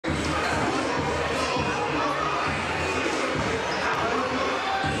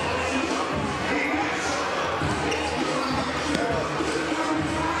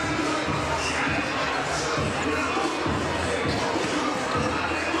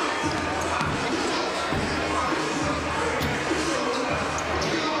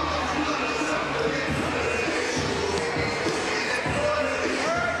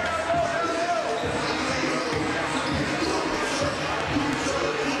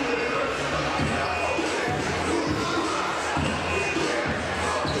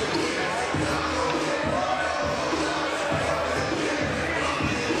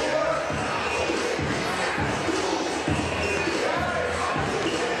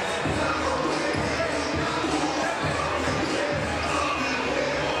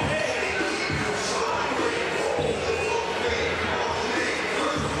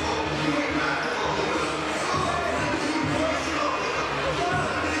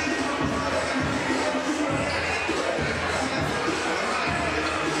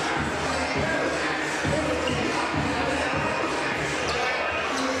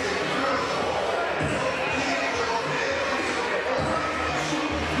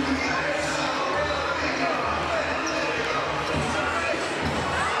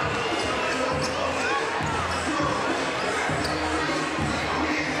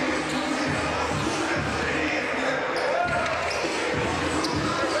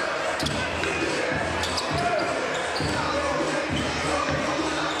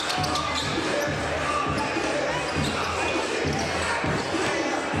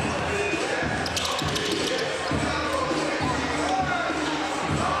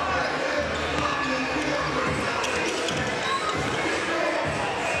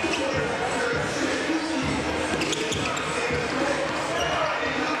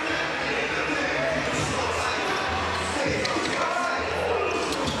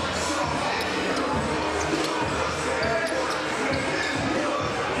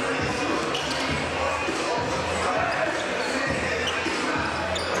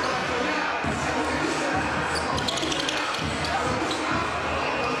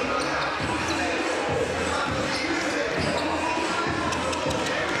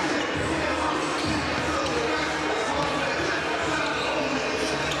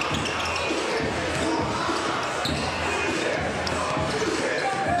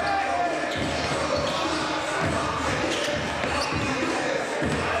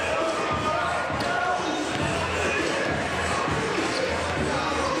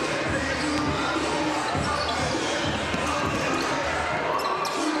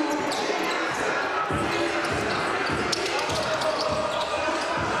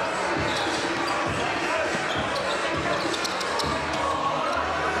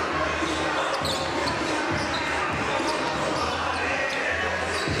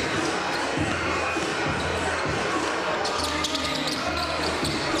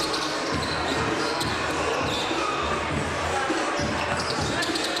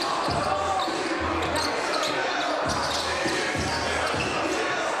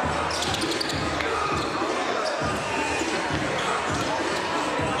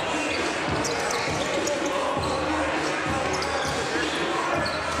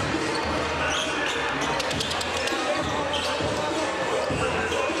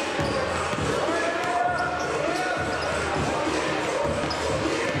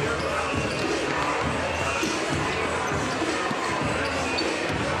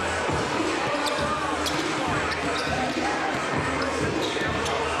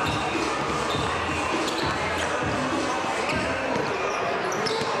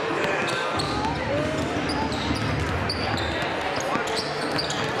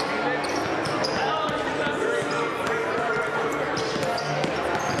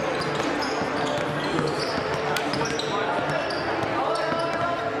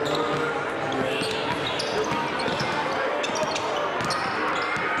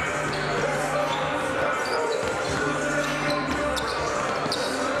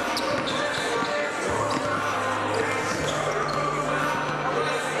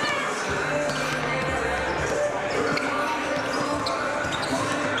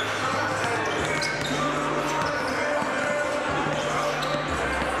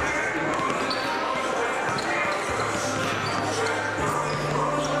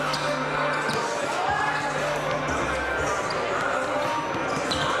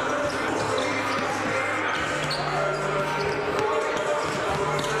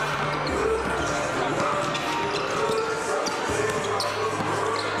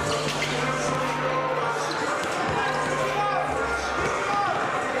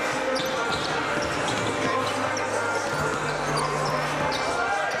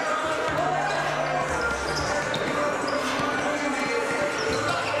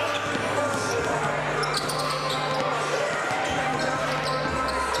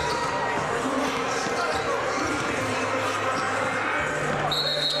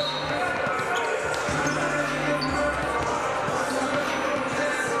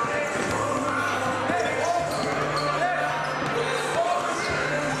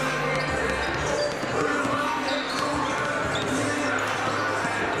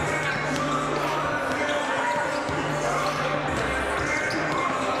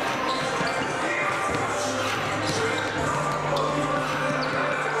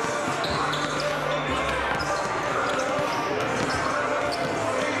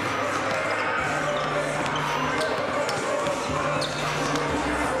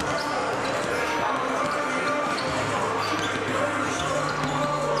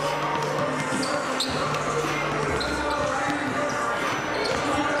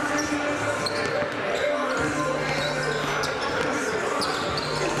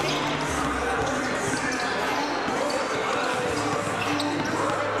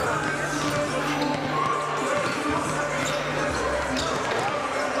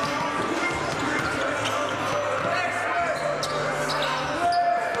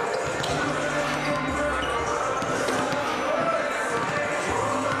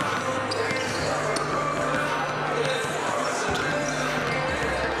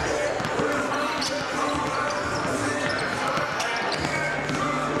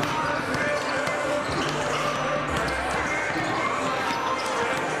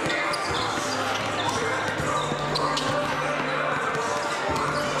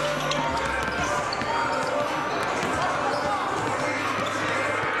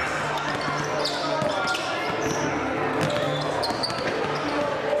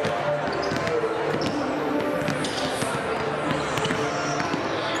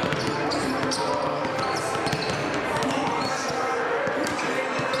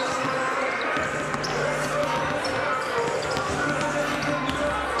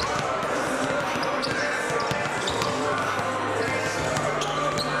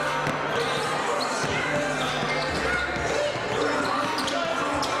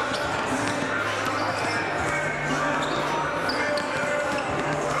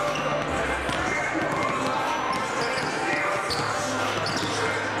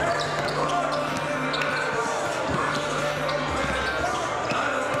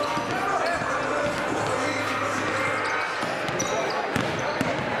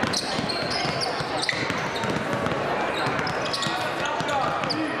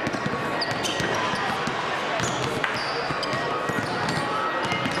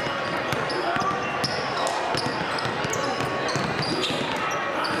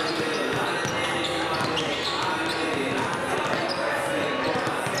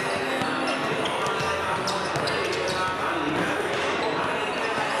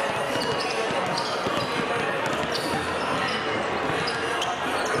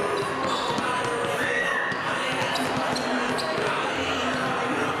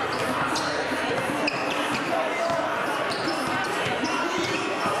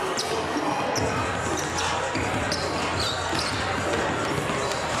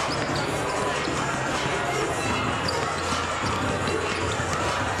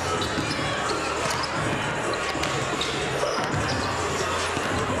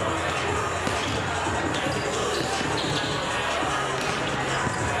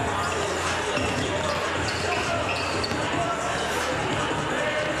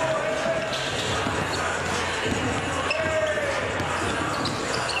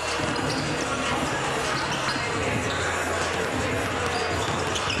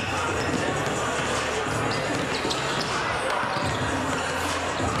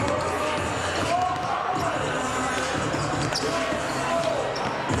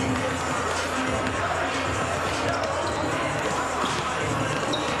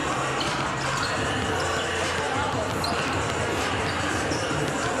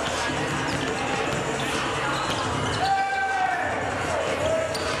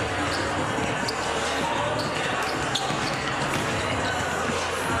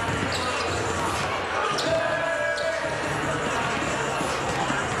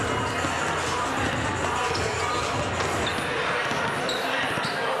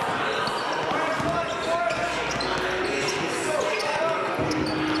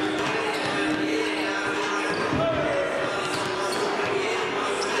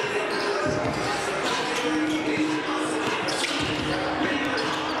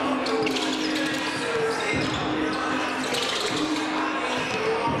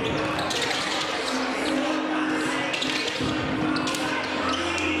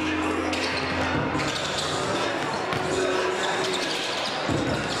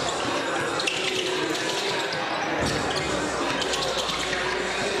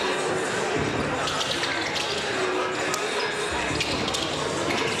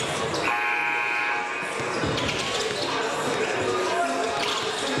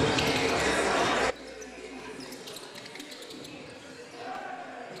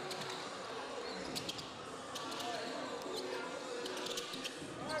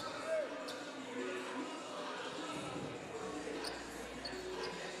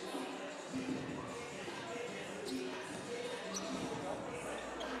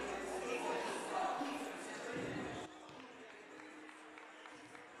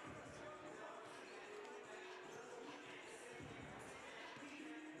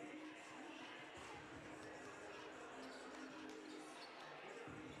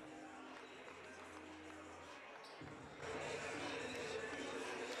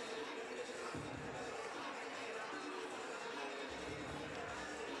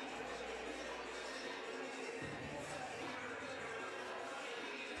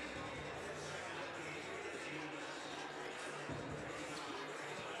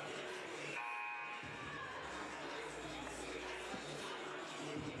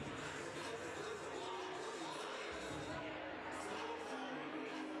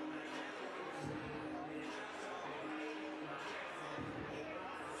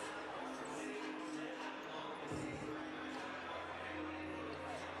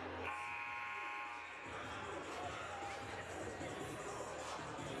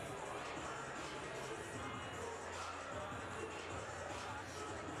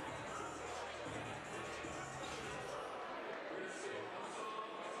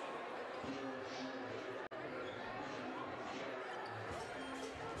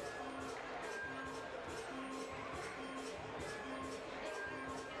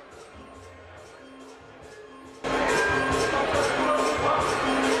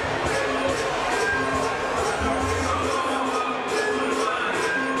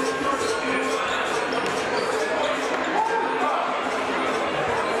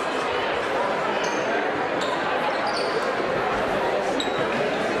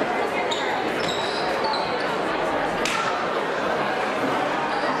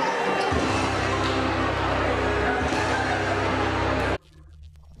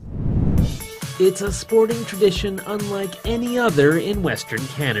It's a sporting tradition unlike any other in Western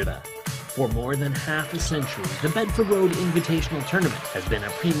Canada. For more than half a century, the Bedford Road Invitational Tournament has been a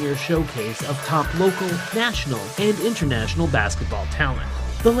premier showcase of top local, national, and international basketball talent.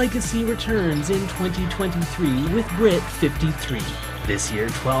 The legacy returns in 2023 with BRIT 53. This year,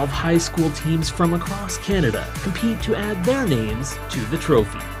 12 high school teams from across Canada compete to add their names to the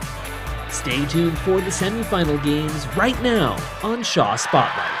trophy. Stay tuned for the semifinal games right now on Shaw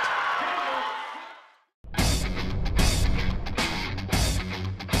Spotlight.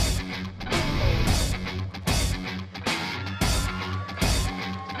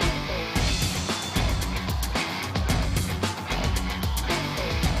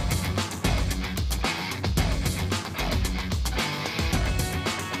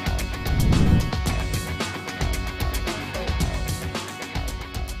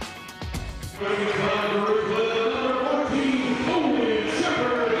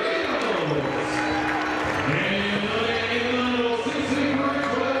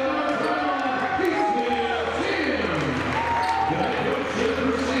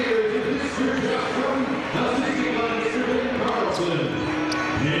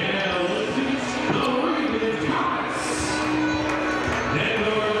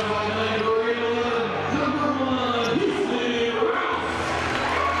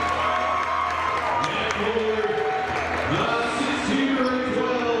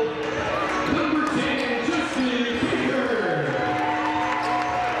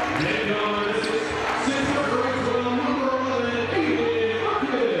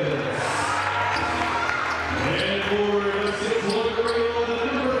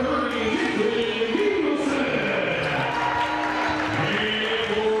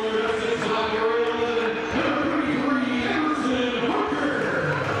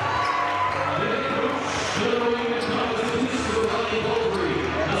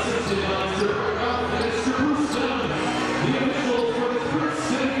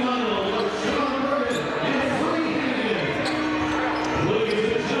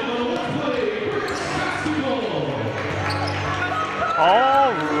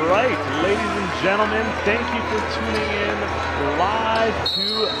 Gentlemen, thank you for tuning in live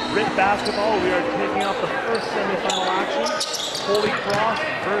to BRIT basketball. We are taking off the first semifinal action, Holy Cross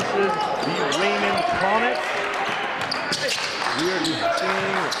versus the Raymond Comets. We are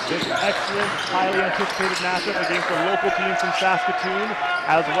seeing this excellent, highly anticipated matchup against a local team from Saskatoon,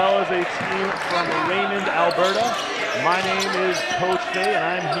 as well as a team from Raymond, Alberta. My name is Coach Faye, and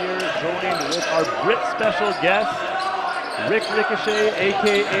I'm here joined with our BRIT special guest, Rick Ricochet,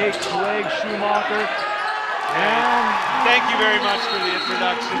 aka Craig Schumacher, and thank you very much for the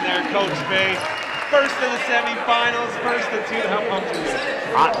introduction there, Coach Faye. First in the semifinals, first in two. How pumped are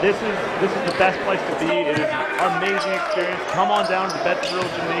you? This is the best place to be. It is an amazing experience. Come on down to the Bedford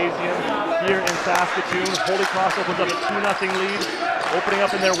Road Gymnasium here in Saskatoon. Holy Cross opens up a 2-0 lead, opening up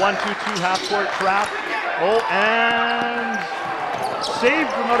in their 1-2-2 half-court trap. Oh, and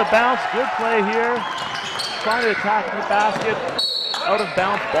saved from out of bounds. Good play here. Trying to attack the basket, out of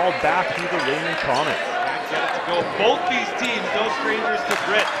bounds, ball back to the Raymond Comets. Get it to go. Both these teams, no strangers to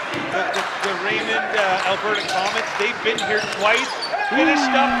BRIT. The Raymond Alberta Comets, they've been here twice, finished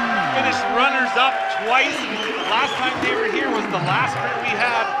runners-up twice. Last time they were here was the last BRIT we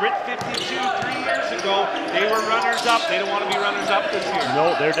had, BRIT 52, 3 years ago. They were runners-up. They don't want to be runners-up this year.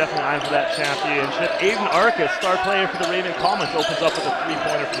 No, they're definitely eyeing for that championship. Aiden Arcus, star player for the Raymond Comets, opens up with a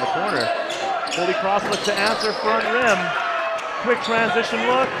three-pointer from the corner. Holy Cross looks to answer front rim. Quick transition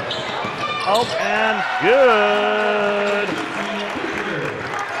look. Up and good.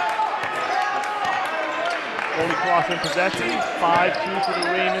 Holy Cross in possession. 5-2 for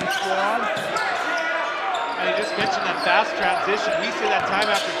the Raymond squad. And you just mentioned that fast transition. We see that time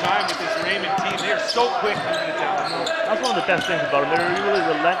after time with this Raymond team. They're so quick moving it down the middle. That's one of the best things about them. They're a really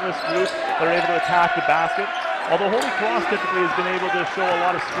relentless group that are able to attack the basket. Although Holy Cross typically has been able to show a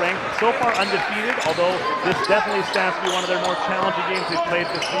lot of strength, so far undefeated, although this definitely stands to be one of their more challenging games they've played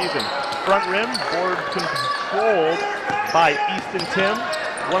this season. Front rim, board controlled by Easton Tim.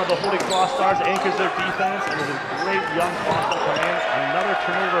 One of the Holy Cross stars anchors their defense, and is a great young Crossville come in. Another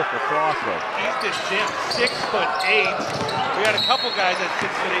turnover for Crossville. Easton Tim, 6'8". We had a couple guys at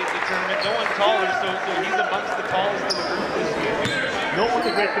 6'8" in the tournament. No one taller, so he's amongst the tallest of the group this year. You know, one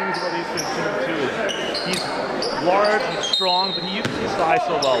of the great things about Easton Tim too is he's large and strong, but he uses his size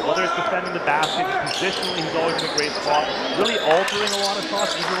so well. Whether it's defending the basket, positionally, he's always in a great spot. Really altering a lot of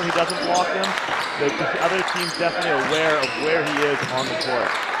shots, even when he doesn't block them. The other team's definitely aware of where he is on the court.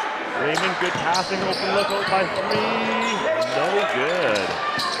 Raymond, good passing, open look out by three. No good.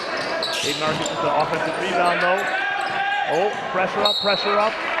 Aiden Arcus with the offensive rebound though. Oh, pressure up, pressure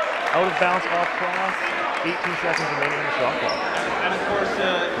up. out of bounds off cross. 18 seconds remaining on the shot clock. And of course,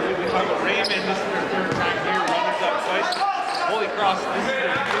 we talk about Raymond. This is their third time here. Runners up twice. Holy Cross, this is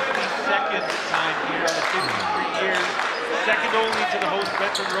their 52nd time here out of 53 years. Second only to the host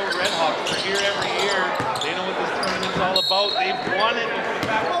Bedford Road Redhawks. They're here every year. They know what this tournament's all about. They've won it. In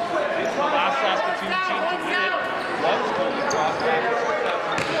fact, it's the last Saskatoon team to win it. Was Holy Cross back in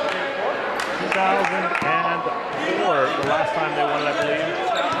 2004, the last time they won it, I believe.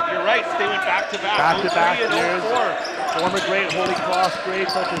 You're right, they went back-to-back. Back-to-back years. Former great Holy Cross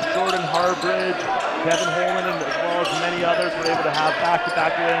greats such as Jordan Harbridge, Kevin Holman, and as well as many others were able to have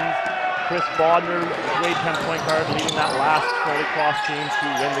back-to-back wins. Chris Bodner, great 10-point guard, leading that last Holy Cross team to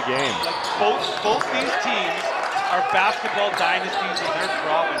win the game. Both these teams are basketball dynasties in their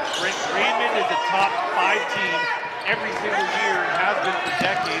province. Raymond is a top 5 team every single year and has been for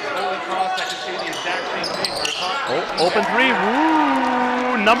decades. Holy Cross, I can say the exact same thing. Open three,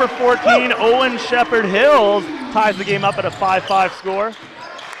 woo! Number 14, Owen Shepherd Hills ties the game up at a 5-5 score.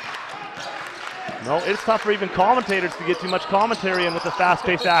 No, it's tough for even commentators to get too much commentary in with the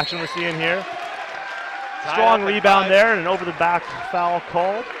fast-paced action we're seeing here. Strong rebound there, and an over-the-back foul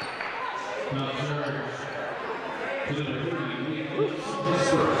called.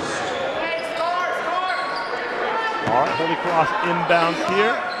 All right, Holy Cross inbounds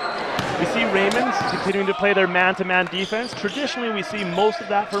here. We see Raymond continuing to play their man-to-man defense. Traditionally, we see most of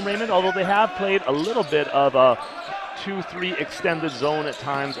that from Raymond, although they have played a little bit of a 2-3 extended zone at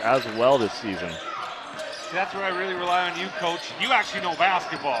times as well this season. That's where I really rely on you, Coach. You actually know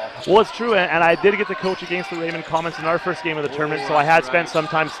basketball. Well, it's true, and I did get to coach against the Raymond Comets in our first game of the tournament, so I had spent some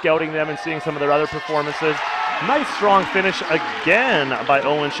time scouting them and seeing some of their other performances. Nice strong finish again by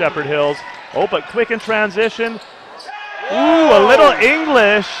Owen Shepherd Hills. Oh, but quick in transition. Ooh, a little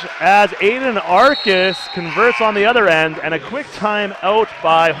English as Aiden Arcus converts on the other end, and a quick time out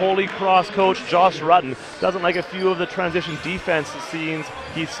by Holy Cross coach Josh Rutten. Doesn't like a few of the transition defense scenes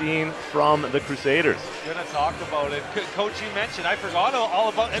he's seen from the Crusaders. We're going to talk about it. Coach, you mentioned, I forgot all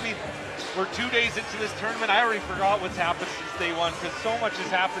about, I mean, we're 2 days into this tournament. I already forgot what's happened since day one because so much has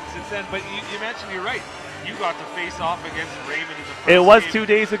happened since then, but you mentioned, you're right. You got to face off against Raymond in the first It was game. 2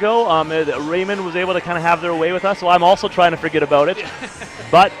 days ago. Raymond was able to kind of have their way with us, so I'm also trying to forget about it.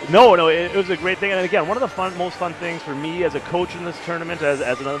 But no, it was a great thing. And again, one of the most fun things for me as a coach in this tournament, as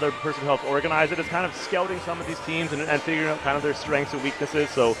another person who helps organize it, is kind of scouting some of these teams and figuring out kind of their strengths and weaknesses.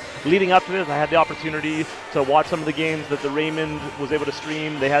 So leading up to this, I had the opportunity to watch some of the games that the Raymond was able to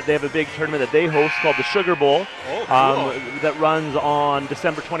stream. They have a big tournament that they host called the Sugar Bowl. Oh, cool. That runs on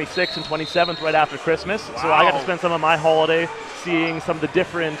December 26th and 27th, right after Christmas. Wow. So I got to spend some of my holiday seeing some of the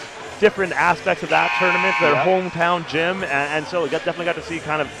different aspects of that tournament, their hometown gym, and so we definitely got to see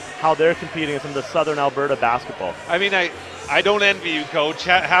kind of how they're competing in some of the Southern Alberta basketball. I mean, I don't envy you, Coach,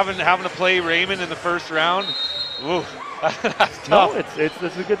 having to play Raymond in the first round. Ooh, that's tough. No,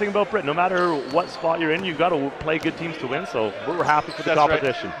 it's a good thing about BRIT. No matter what spot you're in, you got to play good teams to win. So we're happy for the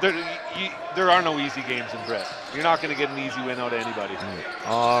competition. Right. There are no easy games in BRIT. You're not going to get an easy win out of anybody.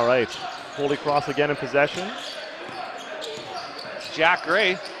 All right, Holy Cross again in possession. Jack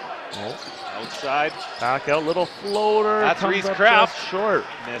Gray. Outside. Back out, little floater. That's Reese Kraft. Short.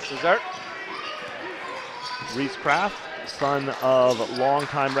 Misses her. Reese Kraft, son of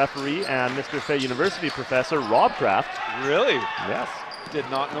longtime referee and Mr. Fay University professor Rob Kraft. Really? Yes. Did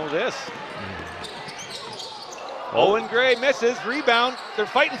not know this. Owen Gray misses. Rebound. They're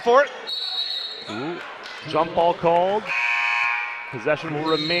fighting for it. Ooh. Jump ball called. Possession will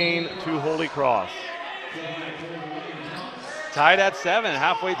remain to Holy Cross. Tied at 7,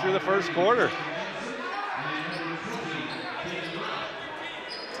 halfway through the first quarter.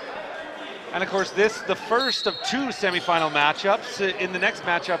 And of course, this the first of 2 semifinal matchups. In the next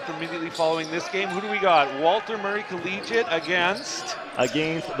matchup immediately following this game, who do we got? Walter Murray Collegiate against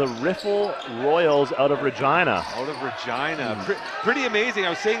the Riffle Royals out of Regina. Pretty amazing. I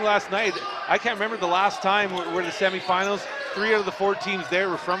was saying last night, I can't remember the last time we're in the semifinals. 3 out of the 4 teams there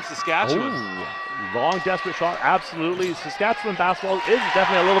were from Saskatchewan. Ooh. Long, desperate shot, absolutely. Saskatchewan basketball is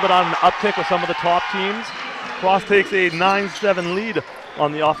definitely a little bit on an uptick with some of the top teams. Cross takes a 9-7 lead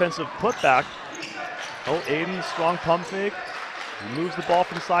on the offensive putback. Oh, Aiden, strong pump fake. He moves the ball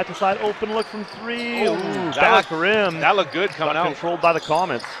from side to side. Open look from 3. Oh, ooh, back rim. That looked good coming out. Controlled by the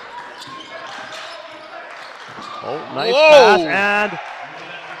Comets. Oh, nice pass and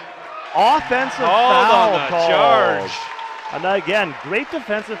offensive foul on the called. charge. And again, great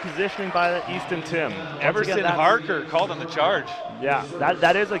defensive positioning by Easton Tim. Everson Harker called on the charge. Yeah,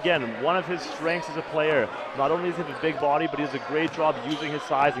 that is, again, one of his strengths as a player. Not only does he have a big body, but he does a great job using his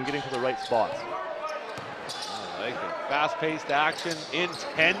size and getting to the right spots. I like it. Fast-paced action,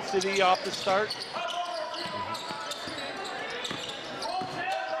 intensity off the start.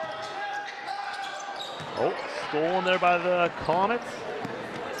 Oh, stolen there by the Comets.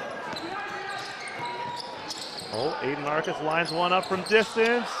 Oh, Aiden Arcus lines one up from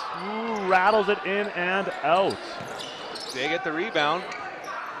distance. Ooh, rattles it in and out. They get the rebound.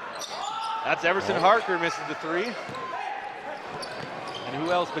 That's Everson Harker misses the three. And who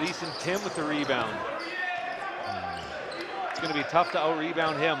else but Easton Tim with the rebound. It's going to be tough to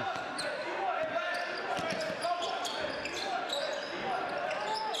out-rebound him.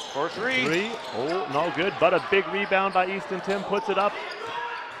 For three. Oh, no good, but a big rebound by Easton Tim puts it up.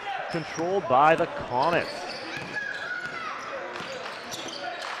 Controlled by the Comets.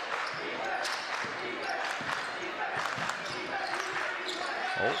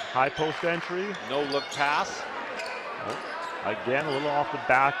 Oh, high post entry. No look pass. Oh, again, a little off the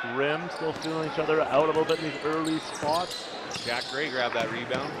back rim. Still feeling each other out a little bit in these early spots. Jack Gray grabbed that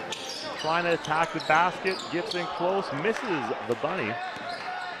rebound. Trying to attack the basket. Gets in close. Misses the bunny.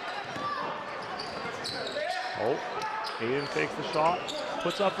 Oh, Aiden fakes the shot.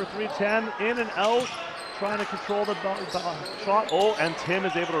 Puts up for 3-10. In and out. Trying to control the shot. Oh, and Tim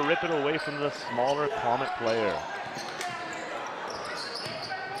is able to rip it away from the smaller Comet player.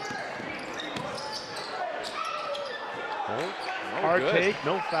 Oh, hard take,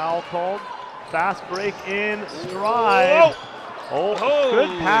 no foul called. Fast break in stride. Oh, good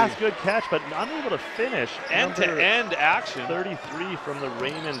pass, good catch, but unable to finish. End-to-end action. 33 from the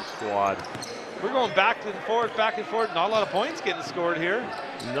Raymond squad. We're going back and forth. Not a lot of points getting scored here.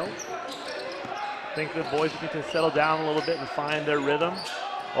 Nope. I think the boys need to settle down a little bit and find their rhythm.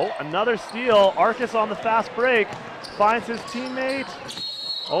 Oh, another steal. Arcus on the fast break. Finds his teammate.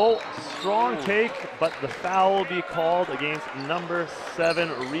 Oh, strong take, but the foul will be called against number 7,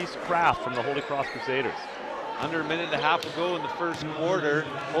 Reese Kraft from the Holy Cross Crusaders. Under a minute and a half to go in the first quarter.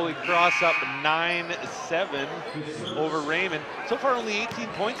 Holy Cross up 9-7 over Raymond. So far only 18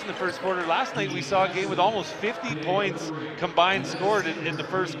 points in the first quarter. Last night we saw a game with almost 50 points combined scored in the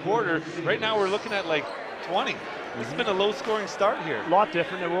first quarter. Right now we're looking at like 20. It's been a low-scoring start here. A lot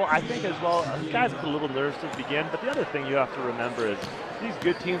different. And well, I think as well, guys get a little nervous to begin, but the other thing you have to remember is these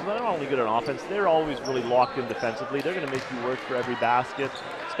good teams, they're not only good on offense, they're always really locked in defensively. They're going to make you work for every basket,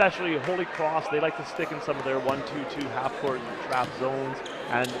 especially Holy Cross. They like to stick in some of their 1-2-2 half-court trap zones,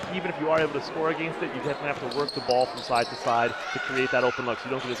 and even if you are able to score against it, you definitely have to work the ball from side to side to create that open look so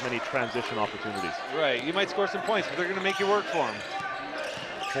you don't get as many transition opportunities. Right, you might score some points, but they're going to make you work for them.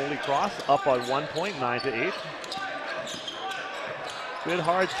 Holy Cross up on 1 point, 9-8. Good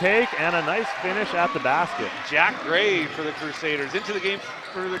hard take and a nice finish at the basket. Jack Gray for the Crusaders. Into the game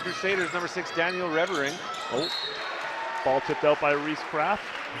for the Crusaders, number 6, Daniel Revering. Oh, ball tipped out by Reese Kraft.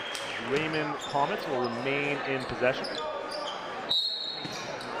 Raymond Comets will remain in possession.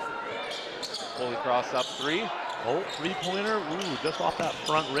 Holy Cross up 3. Oh, three-pointer. Ooh, just off that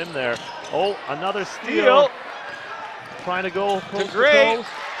front rim there. Oh, another steal. Trying to go to Gray.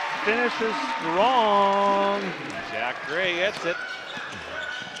 Finishes strong. Jack Gray gets it.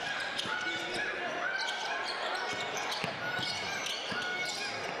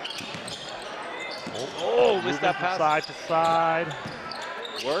 Oh, missed that pass. Side to side.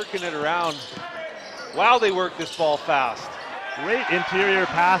 Working it around. Wow, they work this ball fast. Great interior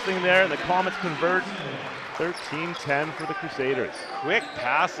passing there, and the Comets convert. 13-10 for the Crusaders. Quick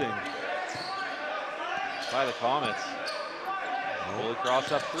passing by the Comets. Holy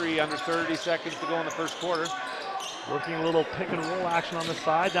Cross up 3, under 30 seconds to go in the first quarter. Working a little pick and roll action on the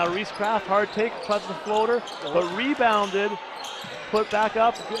side. Now Reese Kraft, hard take, cuts the floater, but rebounded. Put back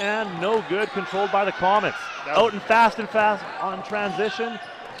up and no good, controlled by the Comets. Out and fast on transition.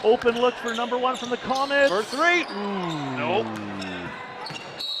 Open look for number 1 from the Comets. For 3. Nope.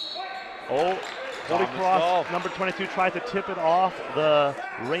 Oh, Holy Cross, number 22 tried to tip it off the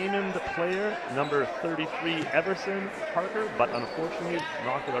Raymond player, number 33 Everson Parker, but unfortunately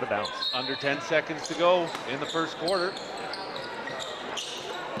knocked it out of bounds. Under 10 seconds to go in the first quarter.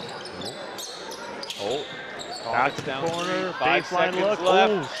 Oh. Back to the corner, 5 baseline look.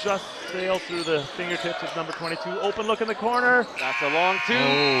 Left. Oh, just sailed through the fingertips of number 22. Open look in the corner. That's a long 2.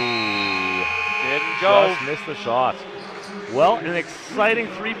 Oh, didn't go. Just missed the shot. Well, an exciting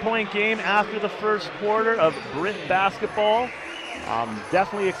 3-point game after the first quarter of BRIT basketball.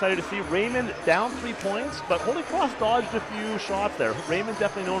 Definitely excited to see Raymond down 3 points, but Holy Cross dodged a few shots there. Raymond's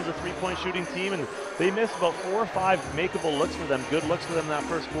definitely known as a three-point shooting team, and they missed about 4 or 5 makeable looks for them, good looks for them in that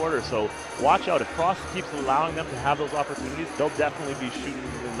first quarter. So watch out. If Cross keeps allowing them to have those opportunities, they'll definitely be shooting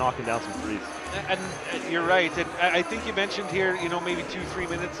and knocking down some threes. And you're right. And I think you mentioned here, you know, maybe 2-3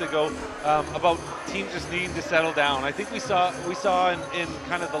 minutes ago about teams just needing to settle down. I think we saw in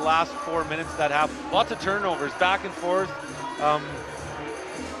kind of the last 4 minutes that have lots of turnovers, back and forth.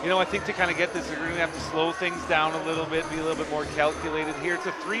 You know, I think to kind of get this, we're going to have to slow things down a little bit, be a little bit more calculated here. It's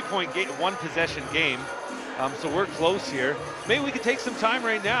a 3-point game, 1-possession game, so we're close here. Maybe we could take some time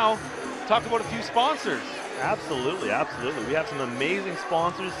right now, talk about a few sponsors. Absolutely, absolutely. We have some amazing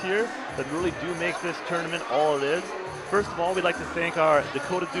sponsors here that really do make this tournament all it is. First of all, we'd like to thank our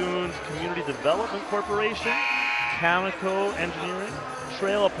Dakota Dunes Community Development Corporation, Cameco Engineering,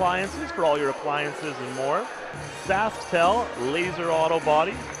 Trail Appliances for all your appliances and more, Sasktel Laser Auto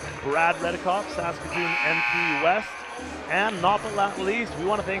Body, Brad Redicop, Saskatoon MP West, and not but least, we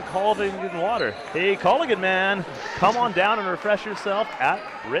want to thank Colligan Water. Hey, Colligan man, come on down and refresh yourself at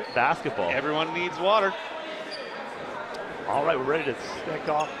BRIT Basketball. Everyone needs water. All right, we're ready to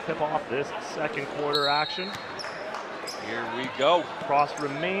tip off this second quarter action. Here we go. Cross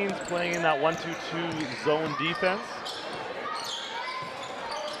remains playing in that 1-2-2 zone defense.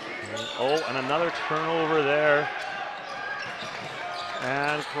 Oh, and another turnover there.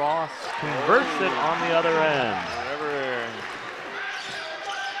 And Cross converts it on the other end.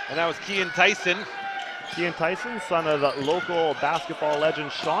 And that was Kean Tyson. Kean Tyson, son of local basketball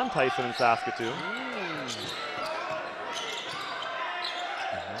legend Sean Tyson in Saskatoon.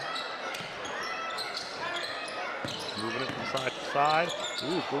 Moving it from side to side.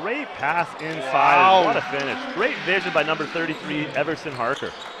 Ooh, great pass inside. Wow. What a finish. Great vision by number 33, Everson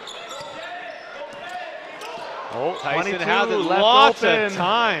Harker. Oh, Tyson 22, had left lots open. of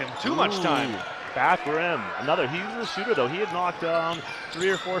time. Too much time. Back rim. He's a shooter though. He had knocked down 3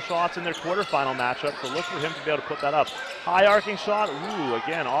 or 4 shots in their quarterfinal matchup, so look for him to be able to put that up. High arcing shot. Ooh,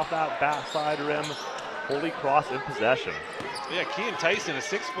 again, off that backside rim. Holy Cross in possession. Yeah, Kean Tyson, a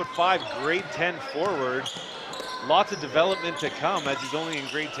 6'5", grade 10 forward. Lots of development to come as he's only in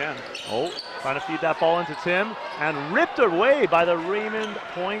grade 10. Oh, trying to feed that ball into Tim and ripped away by the Raymond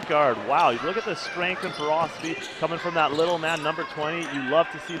point guard. Wow, you look at the strength and ferocity coming from that little man, number 20. You love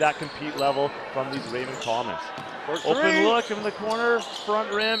to see that compete level from these Raymond Comets. Open look in the corner,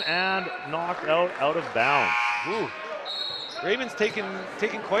 front rim, and knocked out of bounds. Ooh. Raymond's taken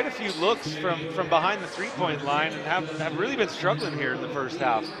quite a few looks from behind the three-point line and have really been struggling here in the first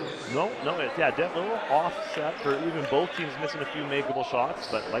half. No, it's definitely a little offset for even both teams missing a few makeable shots.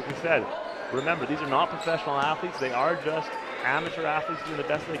 But like we said, remember, these are not professional athletes. They are just amateur athletes doing the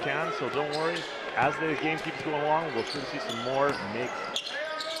best they can. So don't worry. As the game keeps going along, we'll soon see some more makes.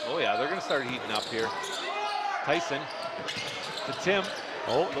 Oh yeah, they're going to start heating up here. Tyson to Tim.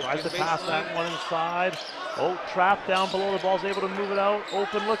 Oh, tries to pass that one inside. Oh, trapped down below the ball's able to move it out.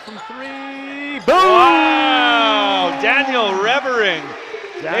 Open look from 3. Boom! Wow! Daniel Revering.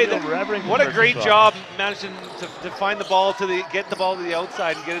 Revering. What a great job managing to find the ball get the ball to the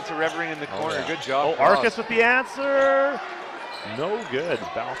outside and get it to Revering in the corner. Yeah. Good job. Oh, Arcus with the answer. No good.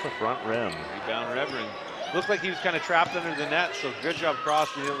 Off the front rim. Rebound Revering. Looked like he was kind of trapped under the net, so good job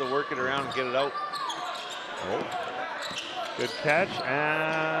Cross being able to work it around and get it out. Oh, good catch,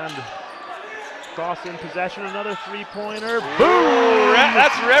 and Cross in possession, another three-pointer. Boom!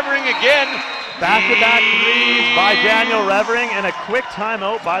 That's Revering again. Back-to-back threes by Daniel Revering, and a quick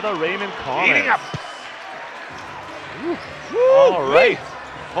timeout by the Raymond Comets. Eating up. All right.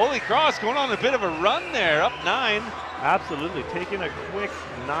 Holy Cross going on a bit of a run there, up 9. Absolutely, taking a quick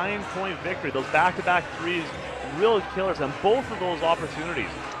 9-point victory. Those back-to-back threes, real killers on both of those opportunities.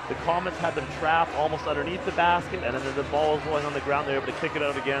 The Comets had them trapped almost underneath the basket, and then the ball was rolling on the ground. They were able to kick it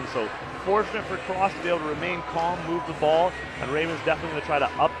out again. So fortunate for Cross to be able to remain calm, move the ball, and Raymond's definitely going to try to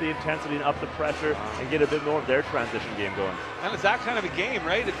up the intensity and up the pressure and get a bit more of their transition game going. And it's that kind of a game,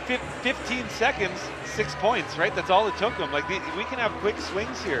 right? At 15 seconds, 6 points, right? That's all it took them. Like, we can have quick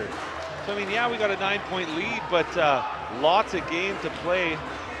swings here. So, I mean, yeah, we got a 9-point lead, but lots of game to play.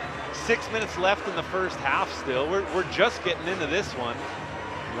 6 minutes left in the first half still. We're just getting into this one.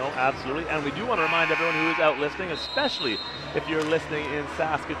 No, absolutely. And we do want to remind everyone who is out listening, especially if you're listening in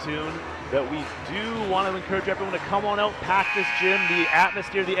Saskatoon, that we do want to encourage everyone to come on out, pack this gym. The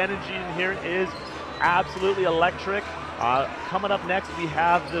atmosphere, the energy in here is absolutely electric. Coming up next, we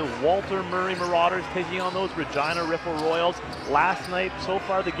have the Walter Murray Marauders taking on those Regina Riffle Royals. Last night, so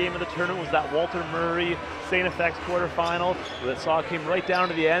far, the game of the tournament was that Walter Murray St. FX quarterfinal that came right down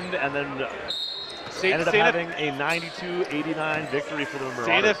to the end, and then ended up having a 92-89 victory for the Marauders.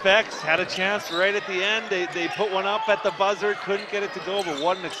 St. FX had a chance right at the end. They put one up at the buzzer, couldn't get it to go, but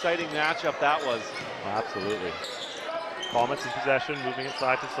what an exciting matchup that was. Absolutely. Comets in possession, moving it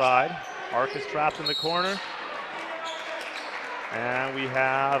side to side. Arcus trapped in the corner. And we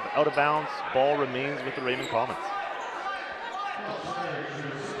have out of bounds, ball remains with the Raymond Comets.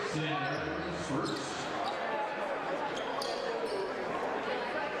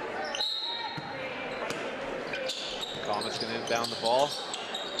 Comets going to inbound the ball.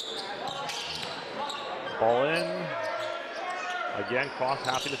 Ball in. Again, Cross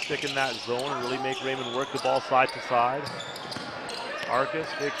happy to stick in that zone and really make Raymond work the ball side to side. Arcus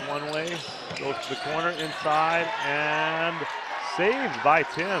fakes one way, goes to the corner inside, and saved by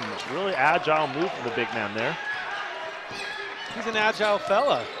Tim. Really agile move from the big man there. He's an agile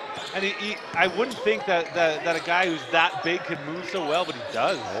fella. And I wouldn't think that a guy who's that big could move so well, but he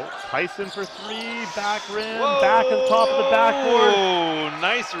does. Tyson for three, back rim, back on top of the backboard. Oh,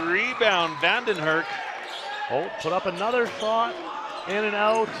 nice rebound, Vandenherk. Put up another shot, in and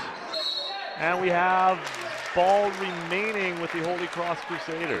out. And we have ball remaining with the Holy Cross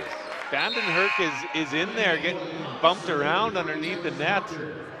Crusaders. Vandenherk is in there getting bumped around underneath the net.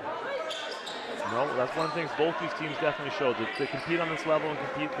 No, that's one of the things both these teams definitely showed. To compete on this level and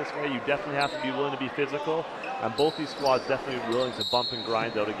compete this way, you definitely have to be willing to be physical. And both these squads definitely willing to bump and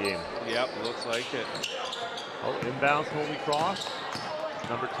grind out a game. Yep, looks like it. Inbounds Holy Cross.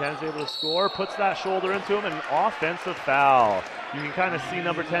 Number 10 is able to score, puts that shoulder into him, and an offensive foul. You can kind of see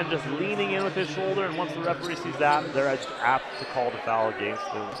number 10 just leaning in with his shoulder, and once the referee sees that, they're apt to call the foul against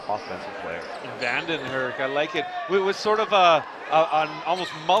the offensive player. Vandenherk, I like it. It was sort of an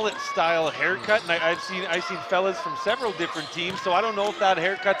almost mullet-style haircut, and I've seen fellas from several different teams, so I don't know if that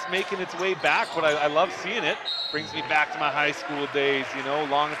haircut's making its way back, but I love seeing it. Brings me back to my high school days, you know,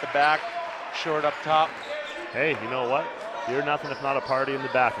 long at the back, short up top. Hey, you know what? You're nothing if not a party in the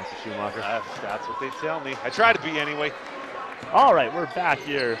back, Mr. Schumacher. That's what they tell me. I try to be anyway. All right, we're back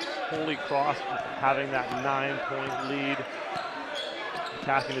here. Holy Cross having that 9-point lead.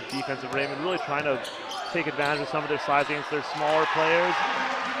 Attacking the defense of Raymond, really trying to take advantage of some of their size against their smaller players.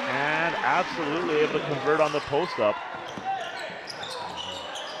 And absolutely able to convert on the post up.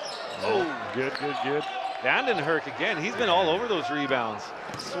 Oh, good. Vandenherk again, he's been all over those rebounds.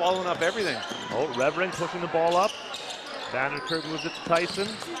 Swallowing up everything. Reverend pushing the ball up. Vandenherk moves it to Tyson.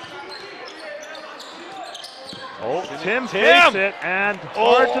 Tim takes it, and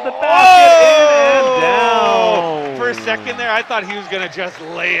hard to the basket, in and down. For a second there, I thought he was going to just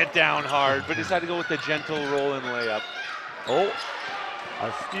lay it down hard, but decided to go with the gentle roll and layup.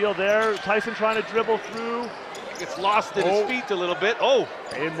 A steal there. Tyson trying to dribble through. Gets lost in his feet a little bit.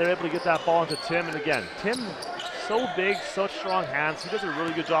 And they're able to get that ball into Tim, and again, Tim, so big, such strong hands. He does a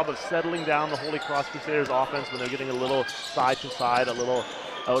really good job of settling down the Holy Cross Crusaders offense when they're getting a little side to side, a little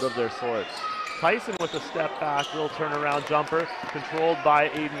out of their sorts. Tyson with a step back, little turnaround jumper, controlled by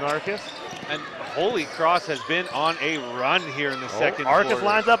Aiden Arcus. And Holy Cross has been on a run here in the second quarter. Arcus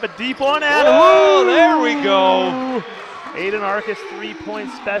lines up a deep one, and there we go. Aiden Arcus,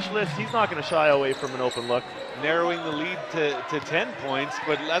 3-point specialist. He's not going to shy away from an open look. Narrowing the lead to 10 points,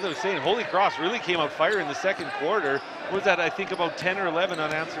 but as I was saying, Holy Cross really came out fire in the second quarter. What was that, I think about 10 or 11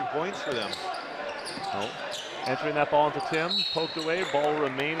 unanswered points for them. Entering that ball into Tim, poked away, ball will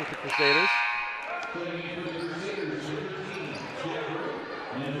remain with the Crusaders.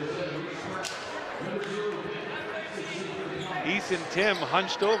 Easton Tim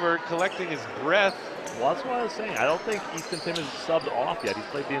hunched over, collecting his breath. Well, that's what I was saying. I don't think Easton Tim is subbed off yet. He's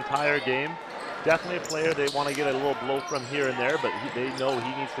played the entire game. Definitely a player they want to get a little blow from here and there, but they know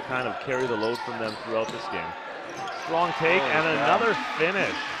he needs to kind of carry the load from them throughout this game. Strong take and another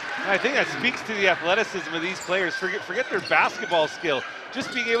finish. I think that speaks to the athleticism of these players. Forget their basketball skill.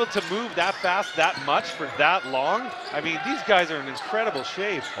 Just being able to move that fast, that much for that long. I mean, these guys are in incredible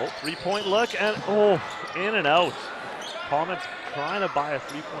shape. 3-point look, and in and out. Comets trying to buy a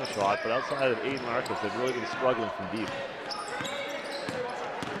 3-point shot, but outside of Aiden Arcus, they've really been struggling from deep.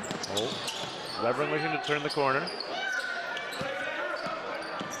 Reverend looking to turn the corner.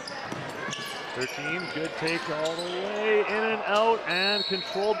 13, good take all the way, in and out, and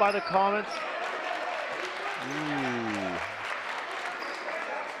controlled by the Comets.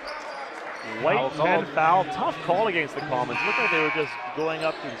 White men foul, tough call against the Comets. Looked like they were just going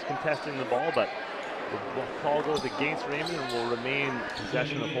up and contesting the ball, but the call goes against Raymond and will remain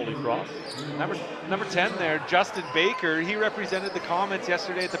possession of Holy Cross. Number 10 there, Justin Baker. He represented the Comets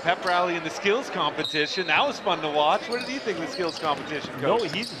yesterday at the pep rally in the skills competition. That was fun to watch. What did you think of the skills competition, Coach? No,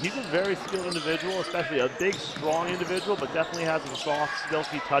 he's a very skilled individual, especially a big, strong individual, but definitely has a soft,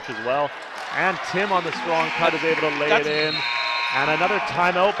 stealthy touch as well. And Tim on the strong cut is able to lay it in. And another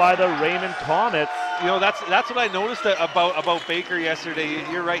timeout by the Raymond Comets. You know, that's what I noticed about Baker yesterday.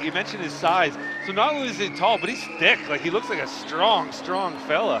 You're right, you mentioned his size. So not only is he tall, but he's thick. Like, he looks like a strong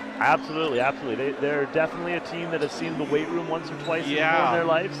fella. Absolutely, absolutely. They're definitely a team that has seen the weight room once or twice in their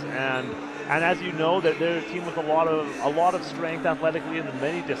lives. And as you know, they're a team with a lot of strength athletically in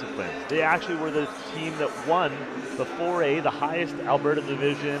many disciplines. They actually were the team that won the 4A, the highest Alberta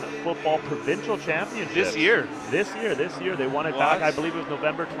Division football provincial championship. This year. This year. They won it back, I believe it was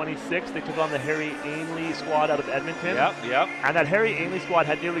November 26th. They took on the Harry Ainley squad out of Edmonton. Yep. And that Harry Ainley squad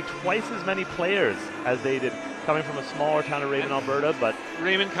had nearly twice as many players as they did, coming from a smaller town of Raymond, Alberta. But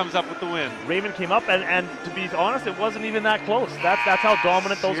Raymond comes up with the win. Raymond came up, and to be honest, it wasn't even that close. That's how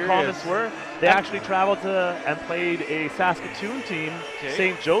dominant those Comets were. They actually traveled to and played a Saskatoon team,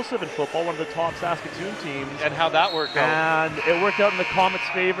 St. Joseph in football, one of the top Saskatoon teams. And how that worked out. And it worked out in the Comets'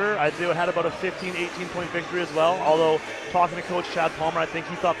 favor. I'd say it had about a 15, 18-point victory as well. Although, talking to Coach Chad Palmer, I think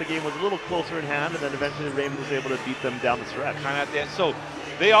he thought the game was a little closer in hand, and then eventually Raymond was able to beat them down the stretch. Kind of at the end. So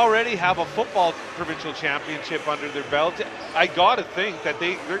they already have a football provincial championship under their belt. I got to think that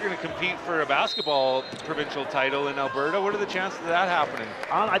they're going to compete for a basketball provincial title in Alberta. What are the chances of that happening?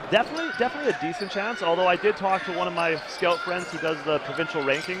 Definitely a decent chance, although I did talk to one of my scout friends who does the provincial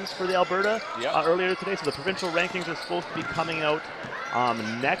rankings for the Alberta earlier today. So the provincial rankings are supposed to be coming out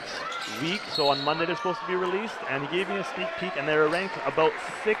next week. So on Monday they're supposed to be released, and he gave me a sneak peek, and they're ranked about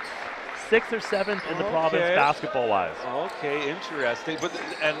sixth or seventh in the province basketball-wise. Okay, interesting. But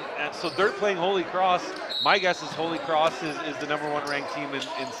and so they're playing Holy Cross. My guess is Holy Cross is the #1 ranked team in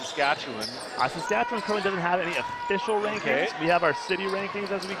Saskatchewan. Saskatchewan currently doesn't have any official rankings. We have our city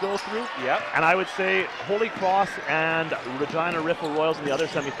rankings as we go through. Yep. And I would say Holy Cross and Regina Riffle Royals in the other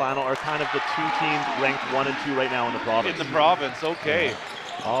semifinal are kind of the two teams ranked 1 and 2 right now in the province. In the province, okay.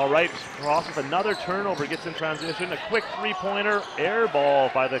 All right, Cross with another turnover, gets in transition. A quick three-pointer, air ball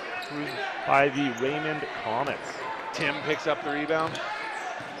by the Raymond Comets. Tim picks up the rebound.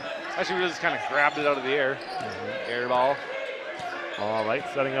 Actually, we just kind of grabbed it out of the air. Air ball. All right,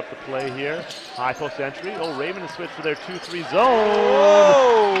 setting up the play here. High post entry. Oh, Raymond has switched to their 2-3 zone.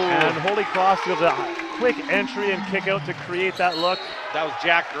 Whoa! And Holy Cross with a quick entry and kick out to create that look. That was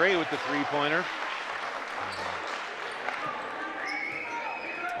Jack Gray with the three-pointer.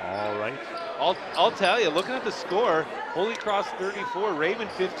 All right. I'll tell you, looking at the score, Holy Cross 34, Raymond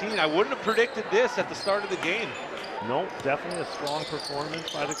 15. I wouldn't have predicted this at the start of the game. No, definitely a strong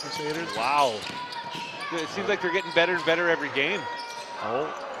performance by the Crusaders. Wow. It seems like they're getting better and better every game. Oh,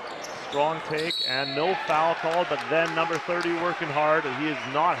 strong take and no foul called, but then number 30 working hard, and he is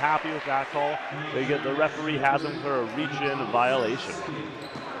not happy with that call. The referee has him for a reach-in violation.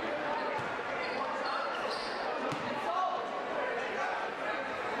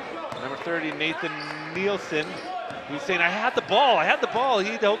 Number 30, Nathan Nielsen, who's saying, I had the ball.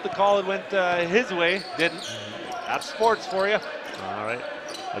 He hoped the call had went his way. Didn't. That's sports for you. All right.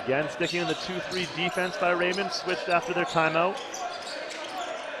 Again, sticking in the 2-3 defense by Raymond, switched after their timeout.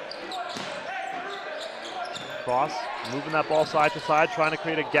 Cross, moving that ball side to side, trying to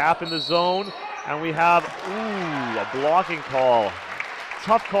create a gap in the zone. And we have, a blocking call.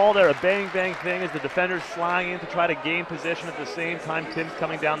 Tough call there, a bang-bang thing as the defenders sliding in to try to gain position at the same time Tim's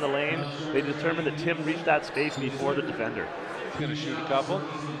coming down the lane. They determined that Tim reached that space before the defender. He's going to shoot a couple.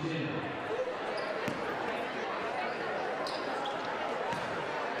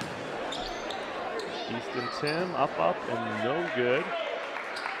 Easton Tim, up, and no good.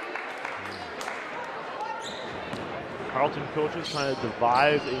 Carleton coaches trying to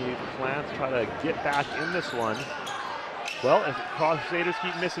devise a plan to try to get back in this one. Well, if Crusaders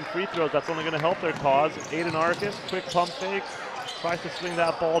keep missing free throws, that's only going to help their cause. Aiden Arcus, quick pump fake, tries to swing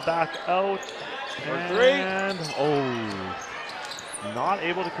that ball back out. And, not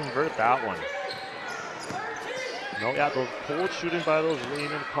able to convert that one. No, those cold shooting by those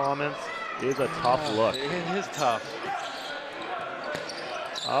Raymond Comets is a tough look. It is tough.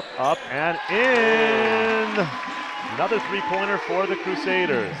 Up, and in! Another three-pointer for the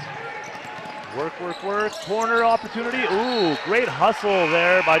Crusaders. Work. Corner opportunity. Ooh, great hustle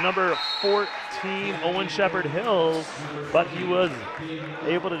there by number 14, Owen Shepherd-Hills, but he was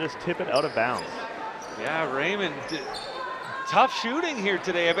able to just tip it out of bounds. Yeah, Raymond, tough shooting here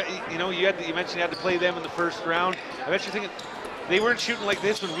today. I bet, you mentioned you had to play them in the first round. I bet you're thinking, they weren't shooting like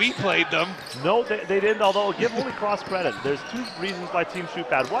this when we played them. No, they didn't, although give Holy Cross credit. There's two reasons why teams shoot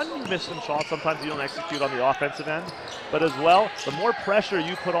bad. One, you miss some shots. Sometimes you don't execute on the offensive end. But as well, the more pressure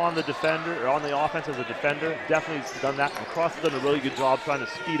you put on the defender, or on the offense as a defender, definitely has done that. And Cross has done a really good job trying to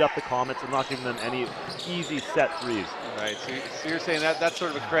speed up the Comets and not giving them any easy set threes. Right, so you're saying that's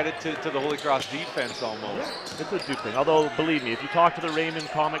sort of a credit to the Holy Cross defense almost. It's a Duke thing. Although, believe me, if you talk to the Raymond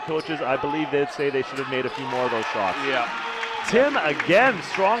Comet coaches, I believe they'd say they should have made a few more of those shots. Yeah. Tim, again,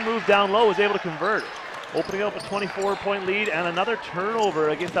 strong move down low, was able to convert. Opening up a 24-point lead and another turnover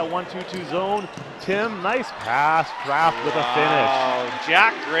against that 1-2-2 zone. Tim, nice pass, Kraft with a finish.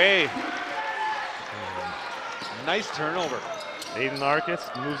 Jack Gray. Nice turnover. Aiden Arcus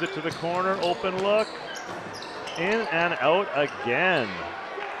moves it to the corner, open look. In and out again.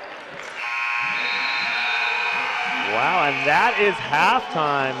 Wow, and that is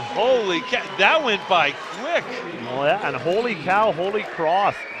halftime. Holy cow, that went by quick. Oh yeah, and holy cow, Holy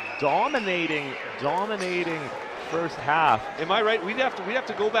Cross dominating first half. Am I right? We'd have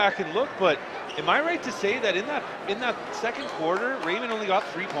to go back and look, but am I right to say that in that second quarter, Raymond only got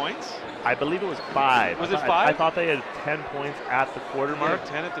 3 points? I believe it was 5. Was it 5? I thought they had 10 points at the quarter mark.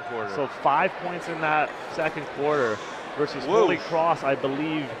 Yeah, 10 at the quarter. So 5 points in that second quarter versus Whoa. Holy Cross, I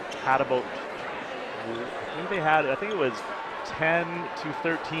believe, had about, I think it was 10 to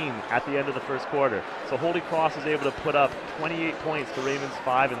 13 at the end of the first quarter. So Holy Cross is able to put up 28 points to Raymond's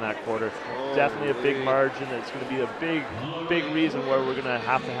 5 in that quarter. Definitely a big margin. It's going to be a big reason where we're going to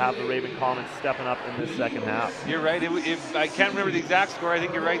have the Raymond Comets stepping up in this second half. You're right. I can't remember the exact score. I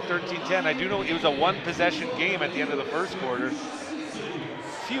think you're right, 13-10. I do know it was a one-possession game at the end of the first quarter.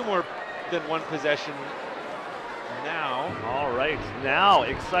 A few more than one possession now. All right, now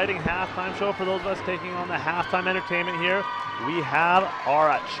exciting halftime show for those of us taking on the halftime entertainment here. We have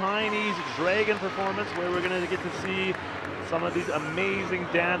our Chinese Dragon performance where we're going to get to see some of these amazing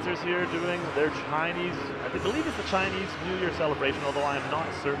dancers here doing their Chinese, I believe it's the Chinese New Year celebration, although I am not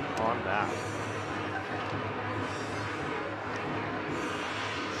certain on that.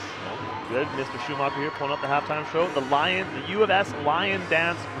 Good, Mr. Schumacher here pulling up the halftime show. The U of S Lion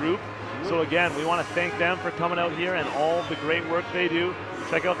Dance Group. So again, we want to thank them for coming out here and all the great work they do.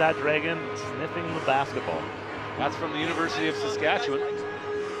 Check out that dragon sniffing the basketball. That's from the University of Saskatchewan.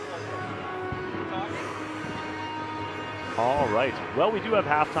 All right. Well, we do have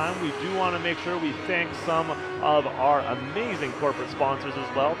halftime. We do want to make sure we thank some of our amazing corporate sponsors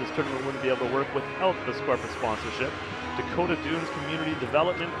as well. This tournament wouldn't be able to work without this corporate sponsorship. Dakota Dunes Community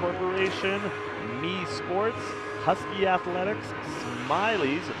Development Corporation, Me Sports, Husky Athletics,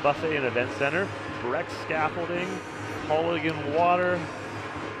 Smiley's Buffet and Event Center, Breck Scaffolding, Mulligan Water,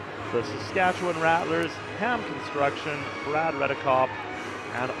 the Saskatchewan Rattlers, Ham Construction, Brad Redekop,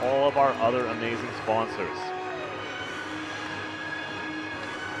 and all of our other amazing sponsors.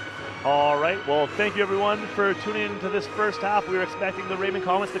 All right, well, thank you everyone for tuning into this first half. We were expecting the Raymond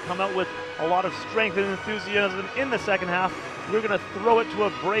Comets to come out with a lot of strength and enthusiasm in the second half. We're going to throw it to a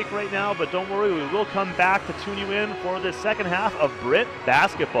break right now, but don't worry, we will come back to tune you in for the second half of BRIT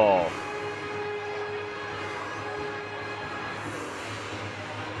basketball.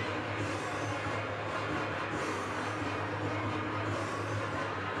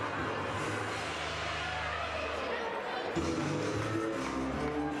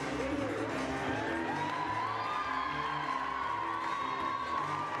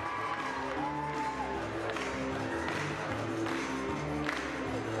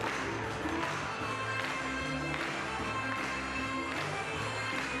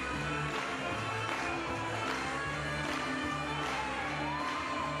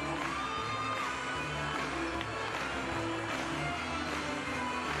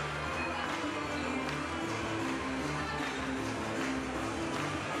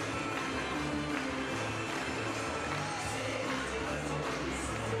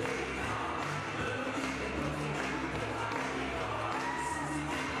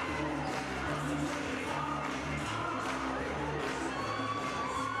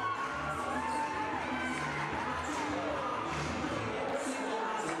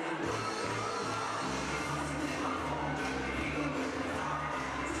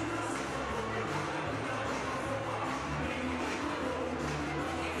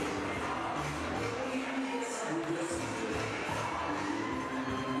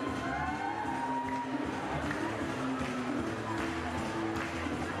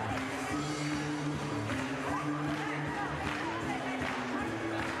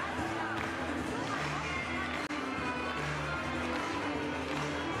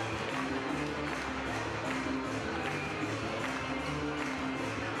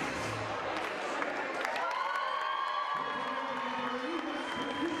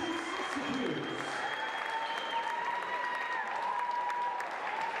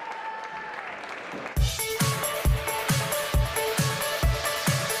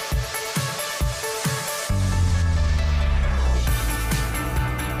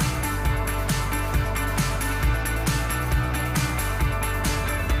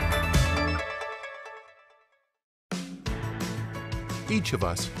 Each of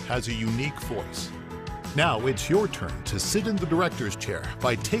us has a unique voice. Now it's your turn to sit in the director's chair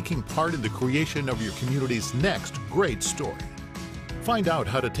by taking part in the creation of your community's next great story. Find out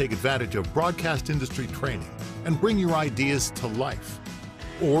how to take advantage of broadcast industry training and bring your ideas to life.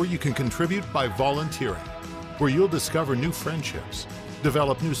 Or you can contribute by volunteering, where you'll discover new friendships,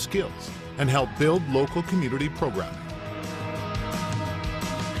 develop new skills, and help build local community programming.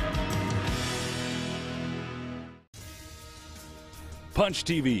 Punch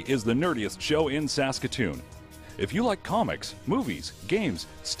TV is the nerdiest show in Saskatoon. If you like comics, movies, games,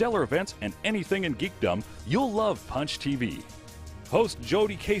 stellar events, and anything in geekdom, you'll love Punch TV. Host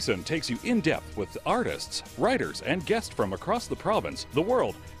Jody Kaysen takes you in-depth with artists, writers, and guests from across the province, the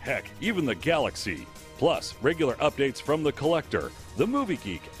world, heck, even the galaxy. Plus, regular updates from The Collector, The Movie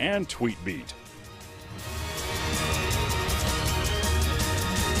Geek, and Tweetbeat.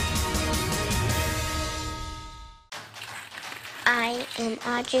 I am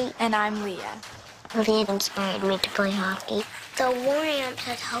Audrey. And I'm Leah. Leah inspired me to play hockey. The War Amps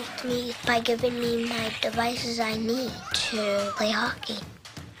has helped me by giving me my devices I need to play hockey.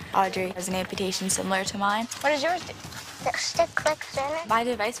 Audrey has an amputation similar to mine. What does yours do? The stick clicks in it. My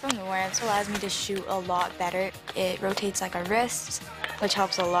device from the War Amps allows me to shoot a lot better. It rotates like a wrist, which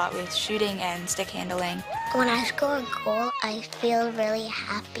helps a lot with shooting and stick handling. When I score a goal, I feel really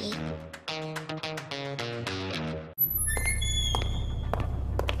happy.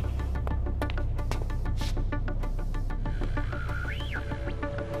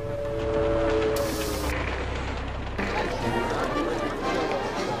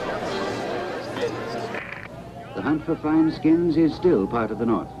 The hunt for fine skins is still part of the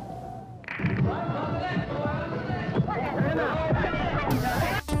North.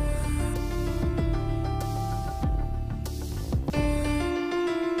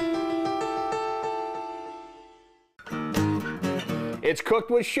 It's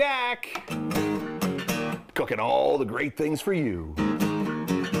Cooked with Shaq. Cooking all the great things for you.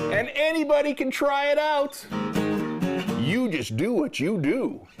 And anybody can try it out. You just do what you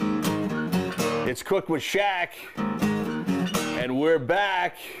do. It's Cooked with Shaq, and we're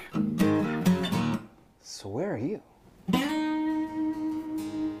back. So where are you?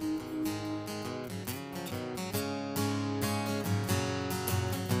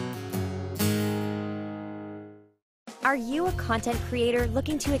 Are you a content creator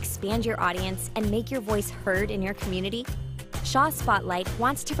looking to expand your audience and make your voice heard in your community? Shaw Spotlight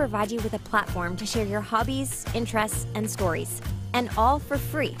wants to provide you with a platform to share your hobbies, interests, and stories, and all for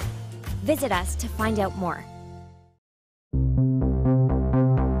free. Visit us to find out more.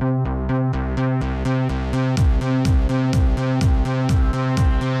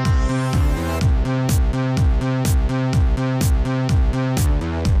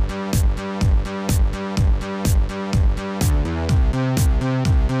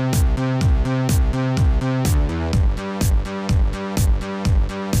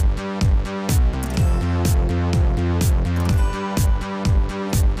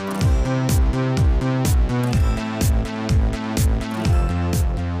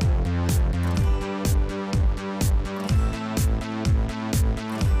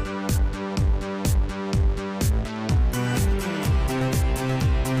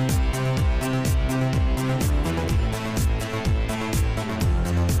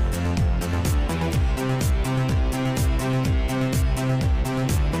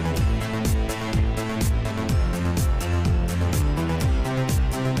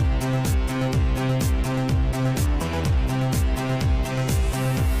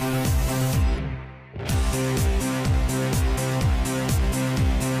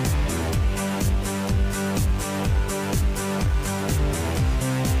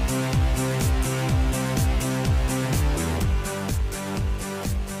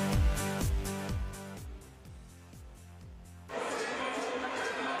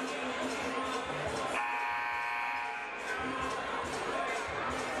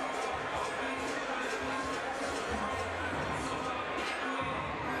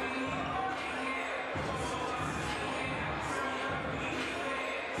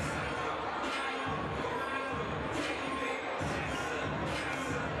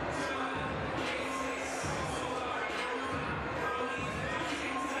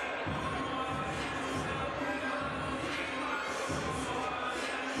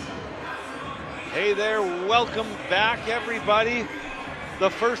 Hey there, welcome back everybody. The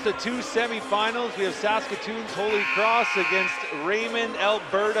first of two semifinals. We have Saskatoon's Holy Cross against Raymond,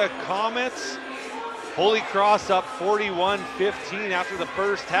 Alberta Comets. Holy Cross up 41-15 after the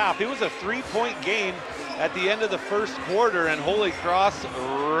first half. It was a 3-point game at the end of the first quarter, and Holy Cross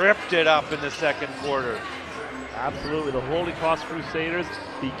ripped it up in the second quarter. Absolutely. The Holy Cross Crusaders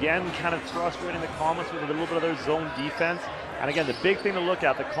began kind of frustrating the Comets with a little bit of their zone defense. And again, the big thing to look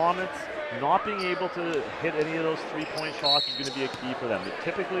at, the Comets not being able to hit any of those three-point shots is going to be a key for them. They're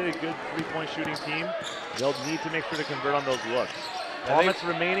typically a good three-point shooting team. They'll need to make sure to convert on those looks. Comets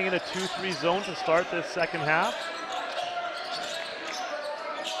remaining in a 2-3 zone to start this second half.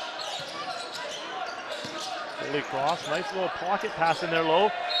 Holy Cross, nice little pocket pass in there low,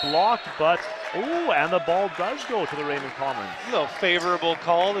 blocked, but ooh, and the ball does go to the Raymond Commons. A little favorable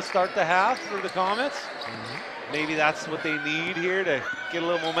call to start the half for the Comets. Maybe that's what they need here to get a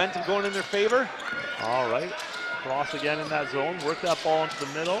little momentum going in their favor. All right, Cross again in that zone, work that ball into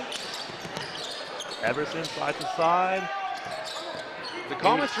the middle. Everson side to side. The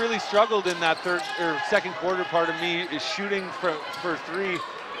Comets really struggled in that second quarter. Part of me is shooting for three.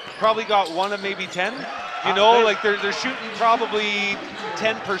 Probably got one of maybe 10. You know, like they're shooting probably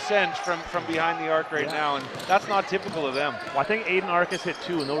 10% from behind the arc right now, and that's not typical of them. Well, I think Aiden Arcus hit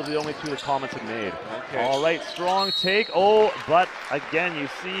 2, and those are the only 2 the Comets have made. Okay. All right, strong take. Oh, but again, you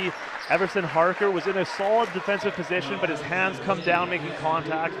see Everson Harker was in a solid defensive position, but his hands come down making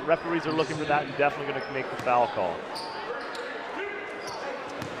contact. Referees are looking for that and definitely going to make the foul call.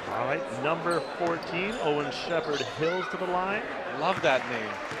 All right, number 14, Owen Shepard Hills to the line. Love that name.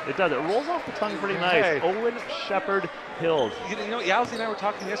 It does. It rolls off the tongue pretty nice. Hey. Owen Shepard Hills. You know, Yowzy and I were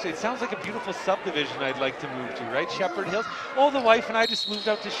talking yesterday. It sounds like a beautiful subdivision I'd like to move to, right? Shepherd Hills. Oh, the wife and I just moved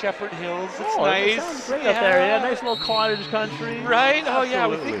out to Shepherd Hills. It's nice. It sounds great up there. Yeah, nice little cottage country. Right? Oh, Absolutely. yeah.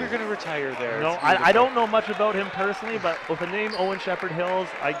 We think we're going to retire there. No, I don't know much about him personally, but with the name Owen Shepard Hills,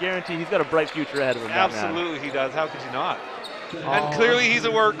 I guarantee he's got a bright future ahead of him. Absolutely, he does. How could you not? And clearly he's a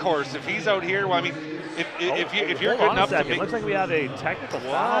workhorse. If he's out here, well, I mean, if you're good enough to make... Looks like we have a technical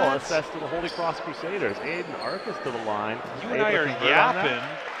foul assessed to the Holy Cross Crusaders. Aiden Arcus to the line. You and I are yapping.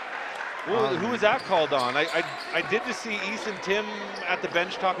 Well, who was that called on? I did just see Eason Tim at the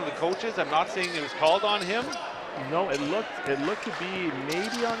bench talking to the coaches. I'm not saying it was called on him. No, it looked to be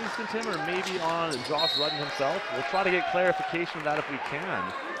maybe on Easton Tim or maybe on Josh Rudden himself. We'll try to get clarification of that if we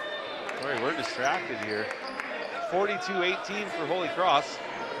can. Sorry, we're distracted here. 42-18 for Holy Cross.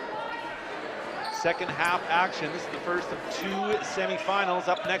 Second half action. This is the first of 2 semifinals.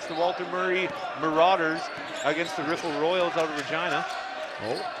 Up next, the Walter Murray Marauders against the Riffle Royals out of Regina.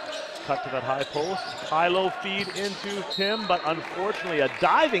 Oh, cut to that high post. High-low feed into Tim, but unfortunately a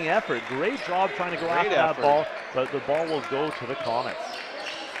diving effort. Great job trying to go after that ball, but the ball will go to the Comets.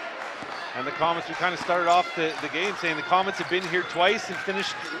 And the Comets, we kind of started off the game saying the Comets have been here twice and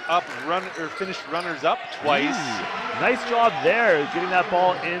finished runners-up twice. Nice job there, getting that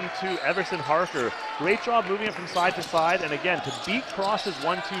ball into Everson Harker. Great job moving it from side to side. And again, to beat Cross's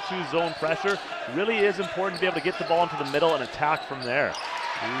 1-2-2 zone pressure really is important to be able to get the ball into the middle and attack from there.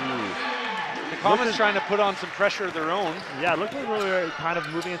 The Comets trying to put on some pressure of their own. Yeah, it looked like we were kind of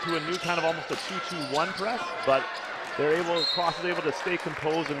moving into a new kind of almost a 2-2-1 press, but Cross is able to stay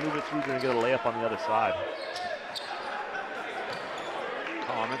composed and move it through and get a layup on the other side.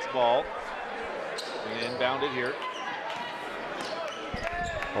 Comets ball. Inbounded here.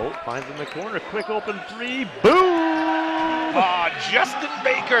 Oh, finds in the corner. Quick open 3. Boom! Justin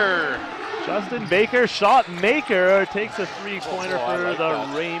Baker. Justin Baker, shot maker, takes a 3-pointer for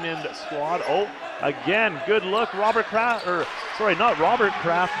the Raymond squad. Oh, again, good look. Robert Kraft, not Robert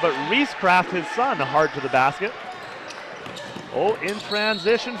Kraft, but Reese Kraft, his son, hard to the basket. Oh, in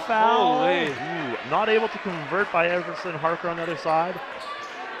transition foul. Not able to convert by Everson Harker on the other side.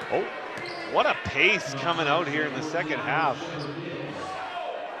 Oh, what a pace coming out here in the second half.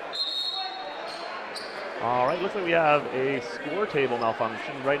 All right, looks like we have a score table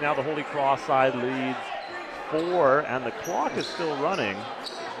malfunction. Right now the Holy Cross side leads 4, and the clock is still running.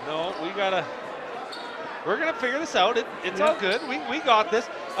 No, we're gonna figure this out. It's all good. We got this.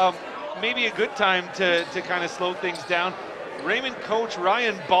 Maybe a good time to kind of slow things down. Raymond coach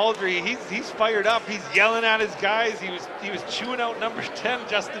Ryan Baldry, he's fired up. He's yelling at his guys. He was chewing out number 10,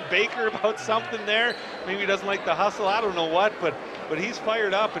 Justin Baker, about something there. Maybe he doesn't like the hustle. I don't know what, but he's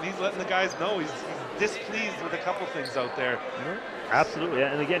fired up and he's letting the guys know he's displeased with a couple things out there. Absolutely,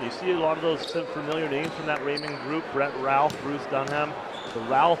 and again, you see a lot of those familiar names from that Raymond group. Brett Ralph, Bruce Dunham. The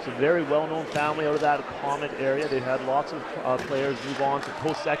Ralphs, a very well-known family out of that Comet area. They've had lots of players move on to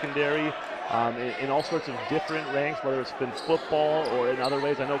post-secondary in all sorts of different ranks, whether it's been football or in other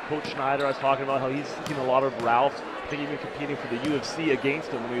ways. I know Coach Schneider, I was talking about how he's seen a lot of Ralphs. I think even competing for the UFC against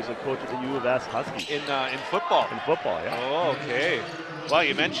him when he was a coach at the U of S Huskies. In football? In football, yeah. Oh, okay. Well,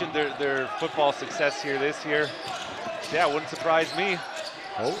 you mentioned their football success here this year. Yeah, wouldn't surprise me.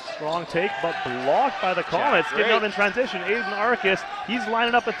 Oh, strong take, but blocked by the Comets. Getting out in transition. Aiden Arcus, he's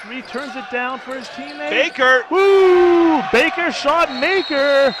lining up a three, turns it down for his teammate. Baker! Woo! Baker shot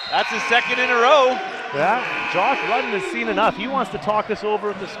maker! That's his second in a row. Yeah, Josh Rudden has seen enough. He wants to talk this over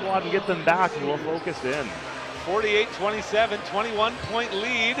with the squad and get them back, and we'll focus in. 48-27, 21-point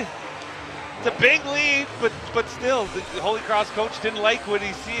lead. It's a big lead, but still, the Holy Cross coach didn't like what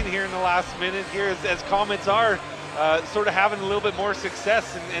he's seeing here in the last minute here as Comets are sort of having a little bit more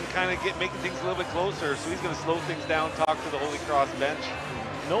success and kind of making things a little bit closer. So he's going to slow things down, talk to the Holy Cross bench.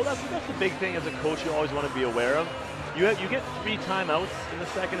 No, that's the big thing as a coach you always want to be aware of. You get 3 timeouts in the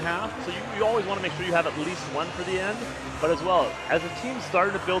second half, so you always want to make sure you have at least one for the end. But as well, as a team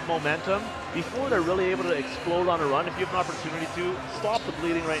starting to build momentum, before they're really able to explode on a run, if you have an opportunity to, stop the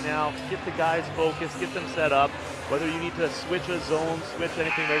bleeding right now, get the guys focused, get them set up, whether you need to switch a zone, switch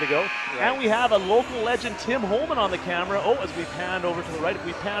anything, ready to go. Right. And we have a local legend, Tim Holman, on the camera. Oh, as we panned over to the right, if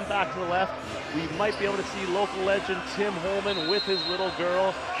we pan back to the left, we might be able to see local legend Tim Holman with his little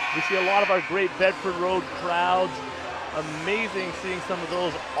girl. We see a lot of our great Bedford Road crowds. Amazing seeing some of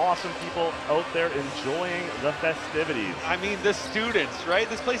those awesome people out there enjoying the festivities. I mean, the students, right?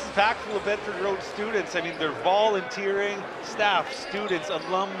 This place is packed full of Bedford Road students. I mean, they're volunteering, staff, students,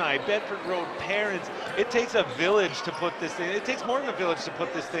 alumni, Bedford Road parents. It takes a village to put this thing. It takes more than a village to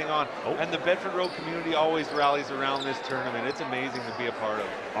put this thing on. Oh. And the Bedford Road community always rallies around this tournament. It's amazing to be a part of.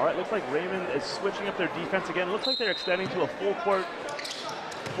 All right, looks like Raymond is switching up their defense again. Looks like they're extending to a full court,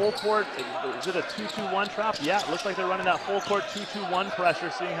 is it a 2-2-1 trap? Yeah, it looks like they're running that full court 2-2-1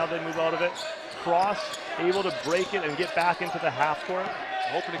 pressure, seeing how they move out of it. Cross, able to break it and get back into the half court.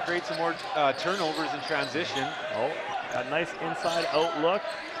 Hoping to create some more turnovers in transition. Oh, a nice inside out look.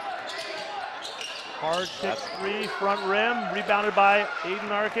 Hard kick three, front rim, rebounded by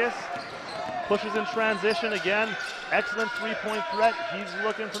Aiden Arcus. Pushes in transition again. Excellent three-point threat. He's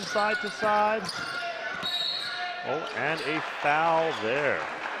looking from side to side. Oh, and a foul there.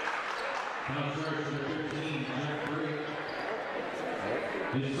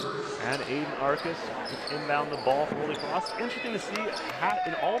 And Aiden Arcus inbound the ball for Holy Cross. Interesting to see,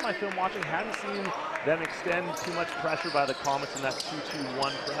 in all of my film watching, hadn't seen them extend too much pressure by the Comets in that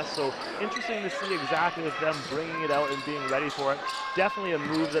 2-2-1 press. So interesting to see exactly with them bringing it out and being ready for it. Definitely a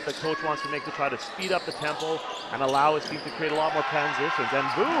move that the coach wants to make to try to speed up the tempo and allow his team to create a lot more transitions. And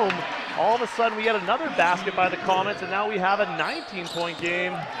boom, all of a sudden we get another basket by the Comets, and now we have a 19-point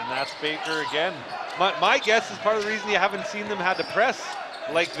game. And that's Baker again. My guess is part of the reason you haven't seen them had to press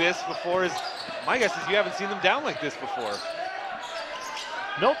like this before is, my guess is you haven't seen them down like this before.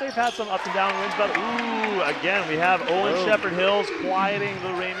 Nope, they've had some up and down wins, but ooh, again, we have Owen Shepherd Hills quieting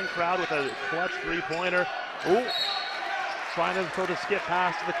the Raymond crowd with a clutch three-pointer. Ooh, trying to throw the skip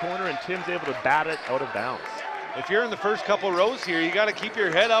pass to the corner, and Tim's able to bat it out of bounds. If you're in the first couple rows here, you got to keep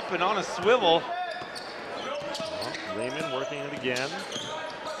your head up and on a swivel. Well, Raymond working it again.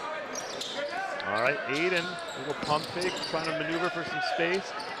 All right, Aiden, little pump fake, trying to maneuver for some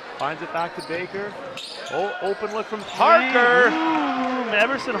space. Finds it back to Baker. Oh, open look from three. Harker! Ooh,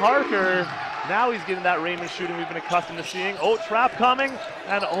 Emerson Harker. Now he's getting that Raymond shooting we've been accustomed to seeing. Oh, trap coming,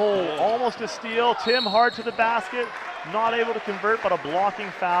 and almost a steal. Tim hard to the basket, not able to convert, but a blocking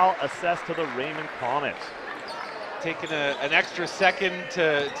foul assessed to the Raymond Comets. Taking an extra second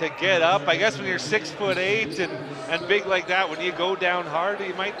to get up. I guess when you're 6'8" and big like that, when you go down hard,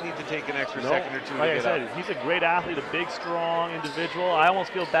 you might need to take an extra second or two like to get I said, up. He's a great athlete, a big, strong individual. I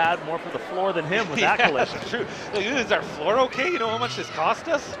almost feel bad more for the floor than him with that collision. True. Like, is our floor okay? You know how much this cost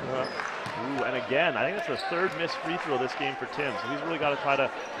us? Ooh, and again, I think it's the third missed free throw this game for Tim, so he's really got to try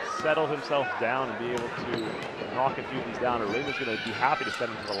to settle himself down and be able to knock a few of these down, or Raymond's going to be happy to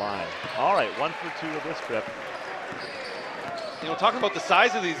send him to the line. All right, 1 for 2 of this trip. You know, talking about the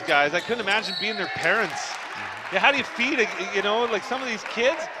size of these guys, I couldn't imagine being their parents. Yeah, how do you feed, you know, like some of these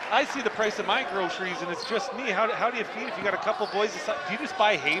kids? I see the price of my groceries and it's just me. How do you feed if you got a couple boys? Do you just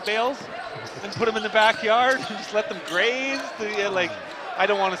buy hay bales and put them in the backyard and just let them graze? Like, I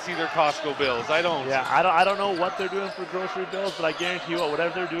don't want to see their Costco bills. I don't. Yeah, I don't know what they're doing for grocery bills, but I guarantee you what,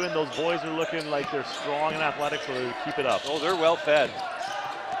 whatever they're doing, those boys are looking like they're strong and athletic, so they keep it up. Oh, they're well fed.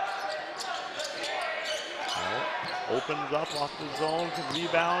 Opens up off the zone,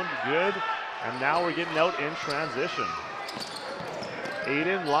 rebound, good. And now we're getting out in transition.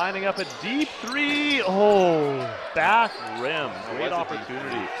 Aiden lining up a deep three. Oh, back rim. Great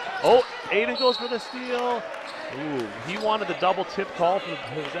opportunity. Oh, Aiden goes for the steal. Ooh, he wanted the double tip call for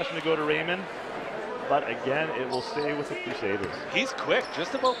the possession to go to Raymond. But again, it will stay with the Crusaders. He's quick,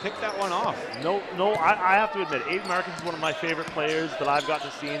 just about picked that one off. No, I have to admit, Aiden Marcus is one of my favorite players that I've got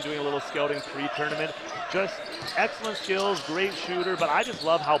to see in doing a little scouting pre-tournament. Just excellent skills, great shooter, but I just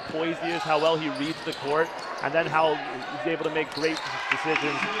love how poised he is, how well he reads the court, and then how he's able to make great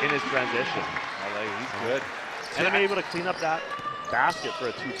decisions in his transition. He's good. And I'm able to clean up that basket for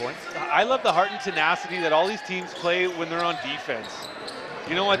a 2 points. I love the heart and tenacity that all these teams play when they're on defense.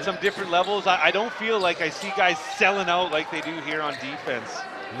 You know, at some different levels, I don't feel like I see guys selling out like they do here on defense.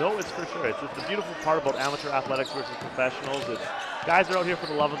 No, it's for sure. It's the beautiful part about amateur athletics versus professionals. It's guys are out here for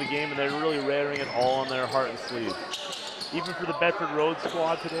the love of the game, and they're really wearing it all on their heart and sleeve. Even for the Bedford Road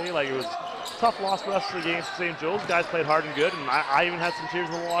squad today, like it was a tough loss for us against St. Joe's. Guys played hard and good, and I even had some tears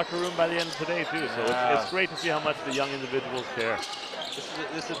in the locker room by the end of today too. So it's great to see how much the young individuals care.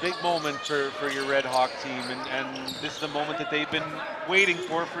 This is a big moment for your Red Hawk team, and this is the moment that they've been waiting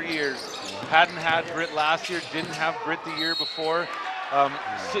for years. Hadn't had BRIT last year, didn't have BRIT the year before.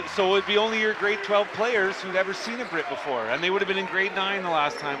 So it would be only your grade 12 players who'd ever seen a BRIT before, and they would have been in grade 9 the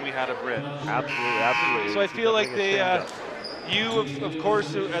last time we had a BRIT. Absolutely. So I feel like of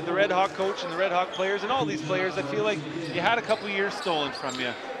course, the Red Hawk coach and the Red Hawk players and all these players, I feel like you had a couple years stolen from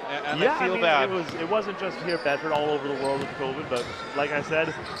you. And yeah, I feel bad. It wasn't just here at Bedford, all over the world with COVID, but like I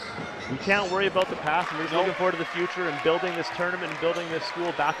said, we can't worry about the past, and we're just looking forward to the future and building this tournament and building this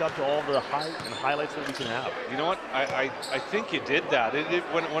school back up to all the highlights that we can have. You know what? I think you did that.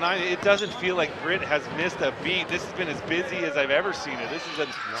 It doesn't feel like BRIT has missed a beat. This has been as busy as I've ever seen it. This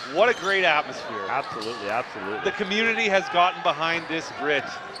is what a great atmosphere. Absolutely. The community has gotten behind this BRIT,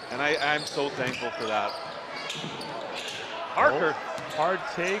 and I'm so thankful for that. Harker. Hard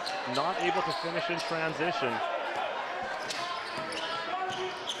take, not able to finish in transition.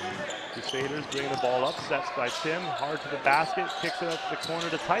 Crusaders bring the ball up, sets by Tim, hard to the basket, kicks it out to the corner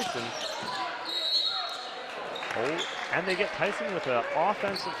to Tyson. And they get Tyson with an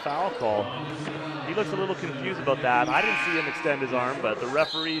offensive foul call. He looks a little confused about that. I didn't see him extend his arm, but the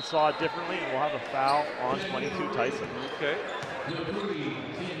referee saw it differently, and we'll have a foul on 22 Tyson. Okay.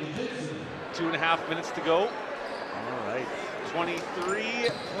 2.5 minutes to go. All right.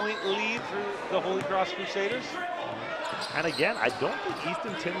 23-point lead for the Holy Cross Crusaders. And again, I don't think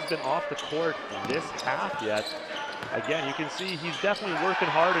Easton Tim's been off the court this half yet. Again, you can see he's definitely working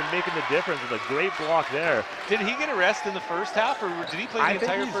hard and making the difference with a great block there. Did he get a rest in the first half, or did he play the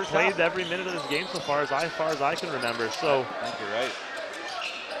entire first half? I think he's played every minute of this game so far as I can remember. So I think you're right.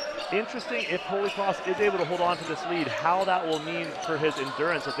 Interesting if Holy Cross is able to hold on to this lead, how that will mean for his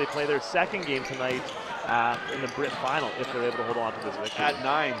endurance if they play their second game tonight in the BRIT final, if they're able to hold on to this victory. At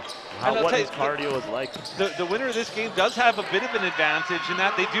 9. What his cardio is like. The winner of this game does have a bit of an advantage in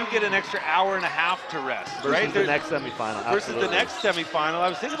that they do get an extra hour and a half to rest. Versus the next semifinal. Versus the next semifinal. I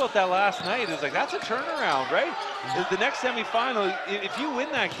was thinking about that last night. It's like, that's a turnaround, right? The next semifinal, if you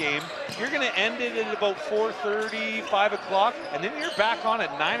win that game, you're going to end it at about 4:30, 5 o'clock, and then you're back on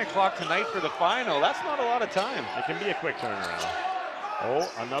at 9 o'clock tonight for the final. That's not a lot of time. It can be a quick turnaround. Oh,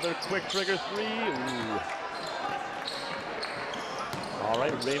 another quick trigger three. Ooh. All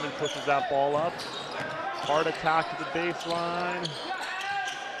right, Raymond pushes that ball up. Hard attack to the baseline.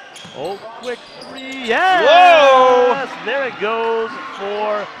 Oh, quick three. Yes! Whoa! There it goes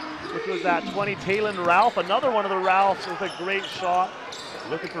for, which was that 20, Taylon Ralph. Another one of the Ralphs with a great shot.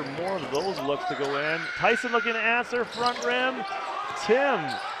 Looking for more of those looks to go in. Tyson looking to answer, front rim. Tim,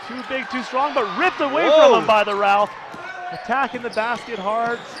 too big, too strong, but ripped away from him by the Ralph. Attacking the basket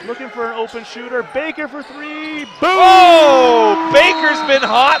hard, looking for an open shooter. Baker for three, boom! Oh, Baker's been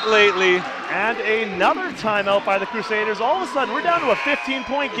hot lately. And another timeout by the Crusaders. All of a sudden, we're down to a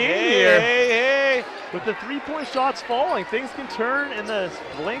 15-point game here. Hey. With the three-point shots falling, things can turn in the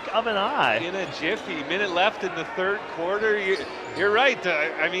blink of an eye. In a jiffy, minute left in the third quarter. You're right.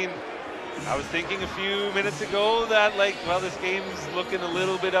 I mean, I was thinking a few minutes ago that, this game's looking a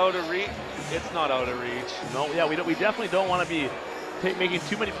little bit out of reach. It's not out of reach. No, yeah, we definitely don't want to be making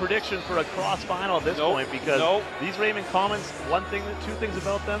too many predictions for a cross final at this point, because these Raymond Commons, two things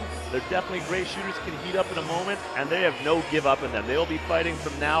about them, they're definitely great shooters, can heat up in a moment, and they have no give up in them. They will be fighting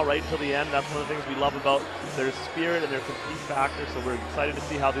from now right until the end. That's one of the things we love about their spirit and their compete factor, so we're excited to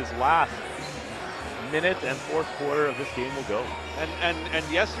see how these last minute and fourth quarter of this game will go.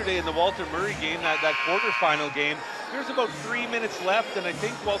 And yesterday in the Walter Murray game, that quarterfinal game, there's about 3 minutes left, and I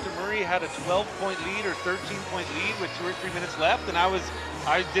think Walter Murray had a 12-point lead or 13-point lead with 2 or 3 minutes left, and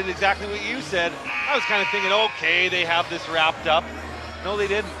I did exactly what you said. I was kind of thinking, okay, they have this wrapped up. No, they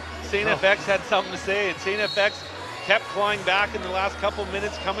didn't. St. FX had something to say, and St. FX kept clawing back in the last couple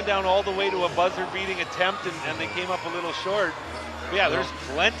minutes, coming down all the way to a buzzer-beating attempt, and they came up a little short. But yeah, there's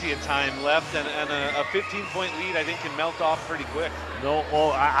plenty of time left, and a 15-point lead, I think, can melt off pretty quick. No,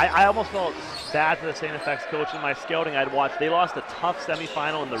 I almost felt bad for the St. FX coach. In my scouting I'd watched, they lost a tough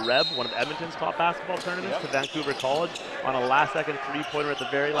semifinal in the Reb, one of Edmonton's top basketball tournaments, to Vancouver College on a last-second three-pointer at the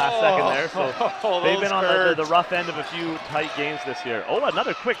very last second there. So they've been on the rough end of a few tight games this year. Oh,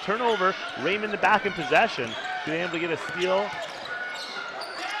 another quick turnover. Raymond back in possession. Being able to get a steal.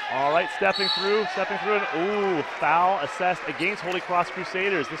 All right, stepping through, and ooh, foul assessed against Holy Cross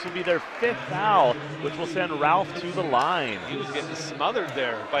Crusaders. This will be their 5th foul, which will send Ralph to the line. He was getting smothered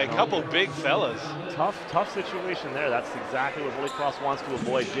there by a couple big fellas. Tough situation there. That's exactly what Holy Cross wants to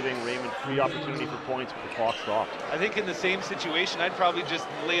avoid, giving Raymond free opportunity for points with the clock stopped. I think in the same situation, I'd probably just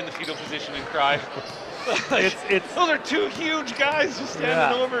lay in the fetal position and cry. Those are two huge guys just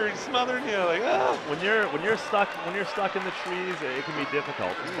standing over and smothering you. Like, oh. When you're stuck in the trees, it can be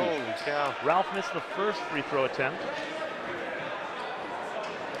difficult. Holy cow! Ralph missed the first free throw attempt,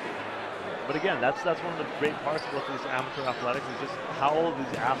 but again, that's one of the great parts about this amateur athletics is just how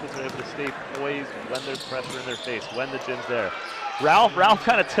these athletes are able to stay poised when there's pressure in their face, when the gym's there. Ralph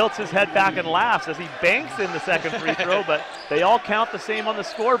kind of tilts his head back and laughs as he banks in the second free throw, but they all count the same on the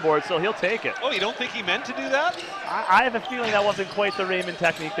scoreboard, so he'll take it. Oh, you don't think he meant to do that? I have a feeling that wasn't quite the Raymond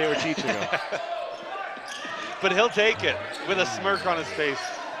technique they were teaching him. But he'll take it with a smirk on his face.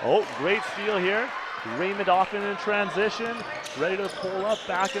 Oh, great steal here. Raymond often in transition, ready to pull up,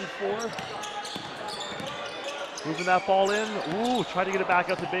 back and forth. Moving that ball in. Ooh, try to get it back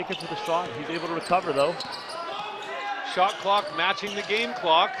out to Bacon for the shot. He's able to recover though. Shot clock matching the game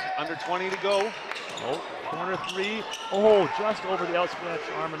clock. Under 20 to go. Oh, corner three. Oh, just over the outstretched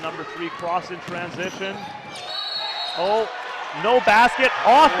arm of number 3. Cross in transition. Oh, no basket.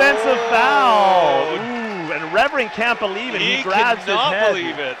 Offensive foul. Ooh, and Reverend can't believe it. He grabs his head. He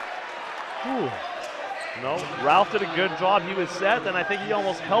cannot believe it. Ooh. No, Ralph did a good job. He was set, and I think he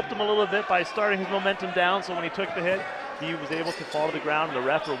almost helped him a little bit by starting his momentum down, so when he took the hit, he was able to fall to the ground, and the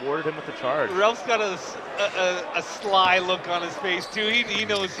ref rewarded him with the charge. Ralph's got a sly look on his face, too. He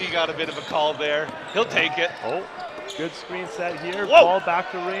knows he got a bit of a call there. He'll take it. Oh, good screen set here. Whoa. Ball back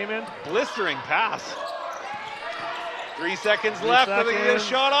to Raymond. Blistering pass. 3 seconds left. I think he get a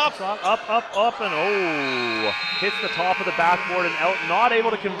shot off. Up, and oh, hits the top of the backboard and out. Not able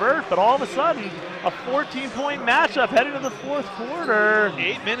to convert, but all of a sudden, a 14-point matchup heading to the 4th quarter.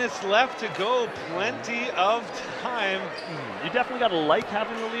 8 minutes left to go. Plenty of time. You definitely got to like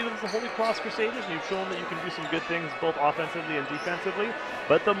having the lead of the Holy Cross Crusaders. You've shown that you can do some good things both offensively and defensively.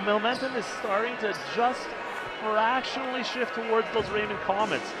 But the momentum is starting to just fractionally shift towards those Raymond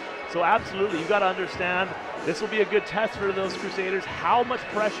Comets. So absolutely, you got to understand this will be a good test for those Crusaders. How much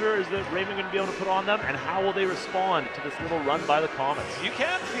pressure is that Raymond going to be able to put on them, and how will they respond to this little run by the Comets? You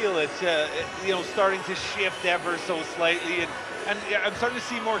can feel it, starting to shift ever so slightly, and I'm starting to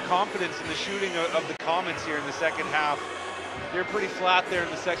see more confidence in the shooting of the Comets here in the second half. They're pretty flat there in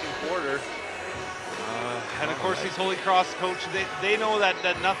the second quarter. And of course, these Holy Cross coach, they know that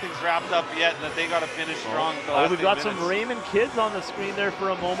nothing's wrapped up yet and that they got to finish strong. We've got some Raymond kids on the screen there for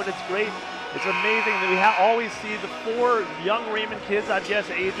a moment. It's great. It's amazing that we always see the 4 young Raymond kids, I guess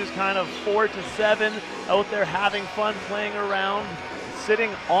ages kind of 4 to 7, out there having fun, playing around,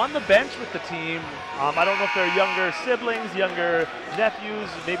 sitting on the bench with the team. I don't know if they're younger siblings, younger nephews,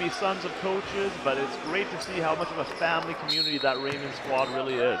 maybe sons of coaches, but it's great to see how much of a family community that Raymond squad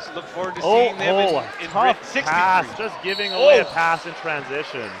really is. Look forward to seeing them in tough 63. pass, just giving away a pass in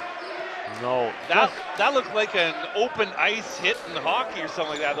transition. No. That looked like an open ice hit in hockey or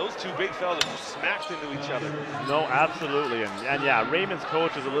something like that. Those two big fellas smacked into each other. No, absolutely. And yeah, Raymond's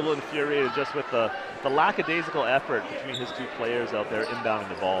coach is a little infuriated just with the lackadaisical effort between his 2 players out there inbounding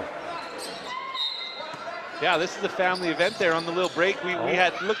the ball. Yeah, this is a family event there on the little break. We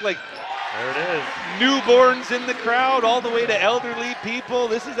had looked like there it is. Newborns in the crowd all the way to elderly people.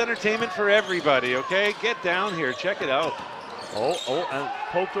 This is entertainment for everybody, okay? Get down here, check it out. Oh, and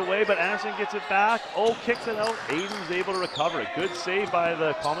poked away, but Anderson gets it back. Oh, kicks it out. Aiden's able to recover it. Good save by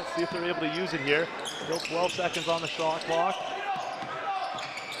the Comets. See if they're able to use it here. Still 12 seconds on the shot clock.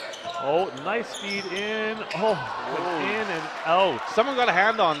 Oh, nice speed in. Oh, in and out. Someone got a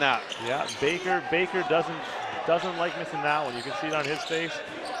hand on that. Yeah, Baker doesn't like missing that one. You can see it on his face.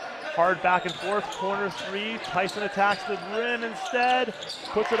 Hard back and forth, corner 3. Tyson attacks the rim instead.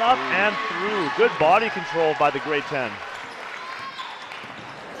 Puts it up and through. Good body control by the grade 10.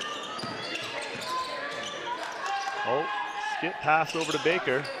 Oh, skip pass over to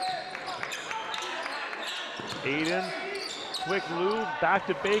Baker. Aiden, quick move, back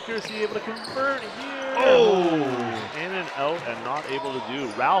to Baker, is he able to convert here? Oh, in and out and not able to do.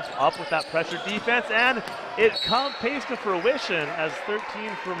 Ralph up with that pressure defense, and it pays to fruition as 13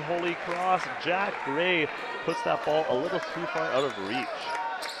 from Holy Cross. Jack Gray puts that ball a little too far out of reach.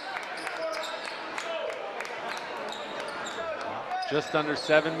 Just under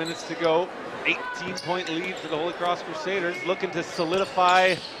 7 minutes to go. 18-point lead for the Holy Cross Crusaders, looking to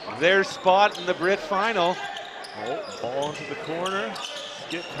solidify their spot in the BRIT final. Oh, ball into the corner.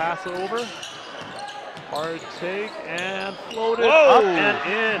 Skip pass over. Hard take and floated up and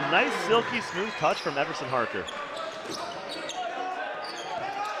in. Nice silky smooth touch from Everson Harker.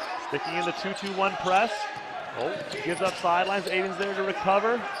 Sticking in the 2-2-1 press. Oh, gives up sidelines. Aiden's there to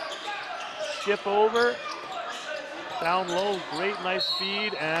recover. Skip over. Down low, great nice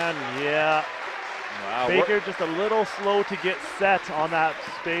speed, and yeah. Wow. Baker just a little slow to get set on that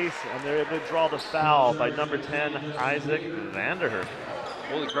space, and they're able to draw the foul by number 10, Isaac Vanderhurst.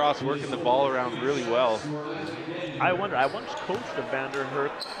 Holy Cross working the ball around really well. I wonder, I once coached a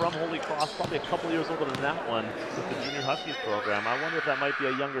Vanderhurst from Holy Cross, probably a couple years older than that one, with the Junior Huskies program. I wonder if that might be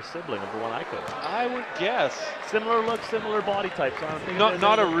a younger sibling of the one I coached. I would guess. Similar look, similar body type. So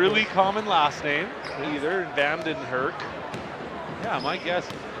not a really common last name either, Vandenhurst. Yeah, my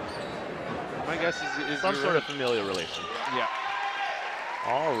guess is some sort of familial relation. Yeah.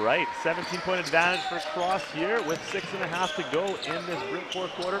 All right, 17-point advantage for Cross here with 6.5 to go in this BRIT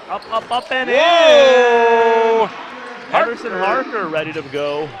fourth quarter. Up, and Whoa! in! Everson Harker ready to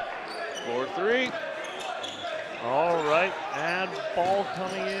go. 4-3. All right, and ball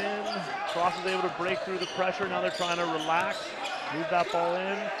coming in. Cross is able to break through the pressure. Now they're trying to relax, move that ball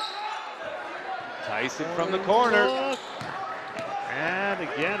in. Tyson from the corner. Look. And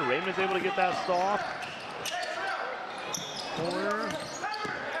again, Raymond's able to get that stop. Corner.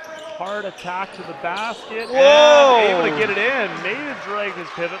 Hard attack to the basket. Whoa! And able to get it in. May have dragged his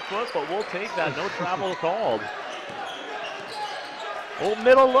pivot foot, but we'll take that. No travel called. Oh,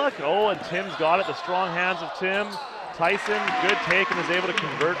 middle look. Oh, and Tim's got it. The strong hands of Tim. Tyson, good take, and is able to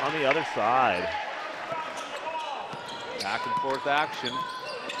convert on the other side. Back and forth action.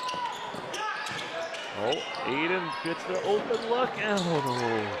 Oh, Aiden gets the open look. Oh,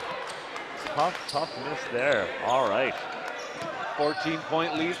 no. Tough miss there. All right.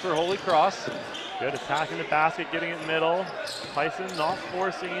 14-point lead for Holy Cross. Good attacking the basket, getting it middle. Tyson not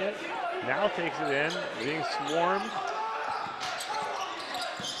forcing it. Now takes it in, being swarmed.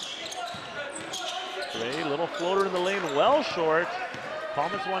 Gray, little floater in the lane, well short.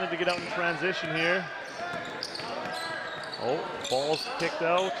 Comets wanted to get out in transition here. Oh, ball's kicked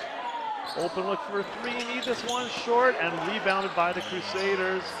out. Open look for a three, need this one short, and rebounded by the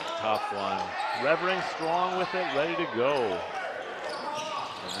Crusaders. Tough one. Revering strong with it, ready to go.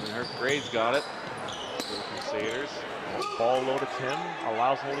 And Gray's got it for the Crusaders. Ball low to Tim,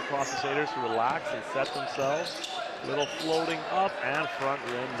 allows Holy Cross Crusaders to relax and set themselves. Little floating up and front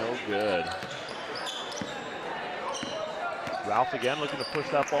rim, no good. Ralph again looking to push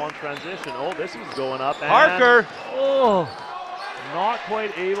that ball in transition. Oh, this was going up. And Parker! Oh, not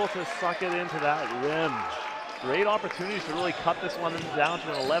quite able to suck it into that rim. Great opportunities to really cut this one down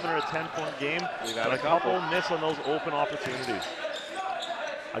to an 11 or a 10-point game. We've had a couple miss on those open opportunities.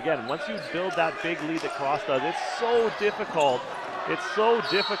 Again, once you build that big lead that Cross does, it's so difficult. It's so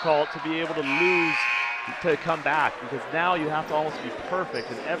difficult to be able to lose, to come back, because now you have to almost be perfect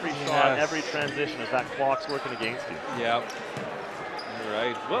in every shot, every transition as that clock's working against you. Yep. You're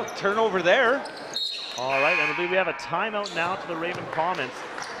right. Well, turnover there. All right, and I believe we have a timeout now to the Raymond Comets.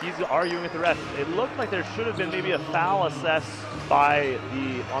 He's arguing with the ref. It looked like there should have been maybe a foul assessed by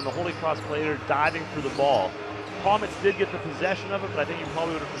on the Holy Cross player diving for the ball. Comets did get the possession of it, but I think you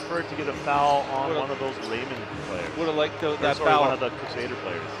probably would have preferred to get a foul on one of those Raymond players. Would have liked that sorry, foul. One of the Crusader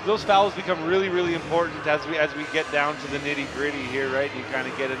players. Those fouls become really, really important as we get down to the nitty-gritty here, right? You kind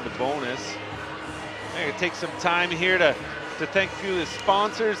of get into bonus. I'm going to take some time here to thank a few of the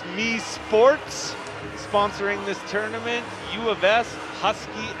sponsors. Me Sports, sponsoring this tournament. U of S,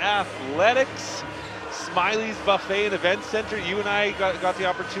 Husky Athletics, Smiley's Buffet and Event Center. You and I got the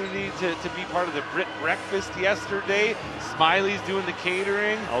opportunity to be part of the BRIT breakfast yesterday. Smiley's doing the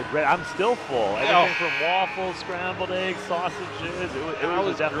catering. Oh, great. I'm still full. Everything from waffles, scrambled eggs, sausages. It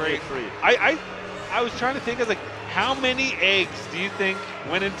was definitely a treat. I was trying to think, how many eggs do you think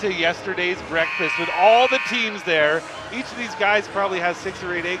went into yesterday's breakfast with all the teams there? Each of these guys probably has 6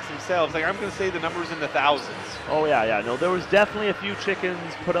 or 8 eggs themselves. I'm going to say the number's in the thousands. Oh, yeah. No, there was definitely a few chickens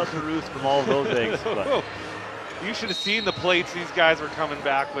put out to roost from all of those eggs. But. You should have seen the plates these guys were coming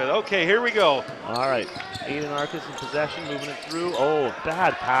back with. Okay, here we go. All right, Aiden Arcus in possession, moving it through. Oh,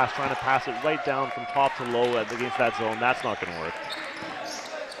 bad pass, trying to pass it right down from top to low against that zone. That's not going to work.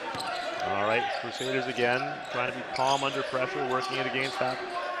 All right, Crusaders again, trying to be calm under pressure, working it against that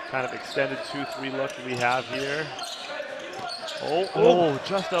kind of extended 2-3 look that we have here. Oh,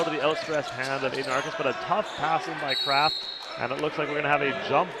 just out of the outstretched hand of Aiden Arcus, but a tough pass in by Kraft, and it looks like we're going to have a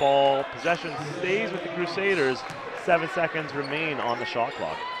jump ball. Possession stays with the Crusaders. 7 seconds remain on the shot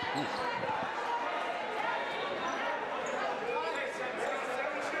clock. Ooh.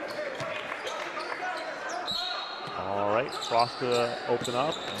 All right, Cross to open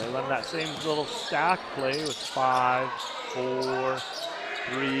up, and they run that same little stack play with 5, 4,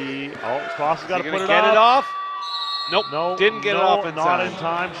 3. Oh, Cross has got to put it get up. It off? Nope, No, didn't get it off in not time. in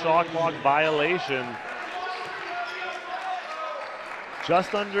time. Shot clock violation.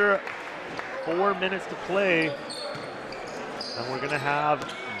 Just under 4 minutes to play, and we're going to have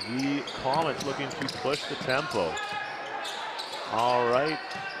the Comets looking to push the tempo. All right,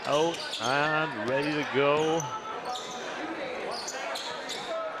 out and ready to go.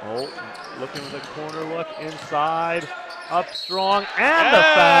 Oh, looking with a corner look inside, up strong, and the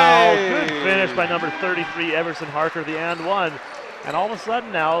foul. Good finish by number 33, Everson Harker, the and one. And all of a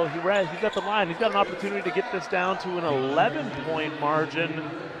sudden now, he's at the line. He's got an opportunity to get this down to an 11-point margin.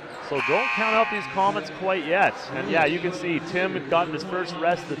 So don't count out these Comets quite yet. And yeah, you can see Tim had gotten his first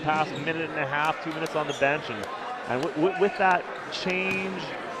rest the past minute and a half, 2 minutes on the bench. And with that change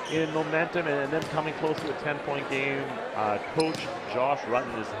in momentum and them coming close to a 10-point game, Coach Josh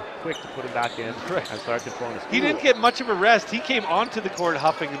Rutten is quick to put him back in and start controlling the score. He didn't get much of a rest. He came onto the court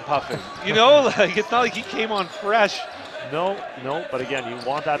huffing and puffing. You know, like it's not like he came on fresh. No, but again, you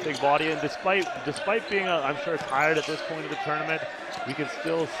want that big body, and despite being, I'm sure, tired at this point of the tournament, you can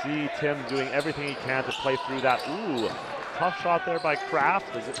still see Tim doing everything he can to play through that. Ooh, tough shot there by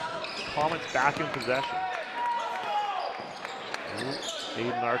Kraft as it Comets back in possession.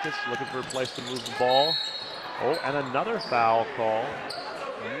 Aiden Arcus looking for a place to move the ball. Oh, and another foul call.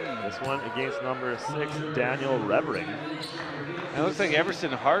 This one against number 6, Daniel Revering. It looks like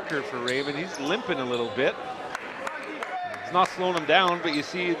Everson Harker for Raymond. He's limping a little bit. It's not slowing him down, but you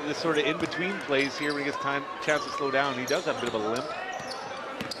see the sort of in-between plays here when he gets chance to slow down. He does have a bit of a limp.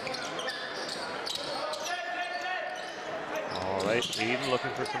 All right, Aiden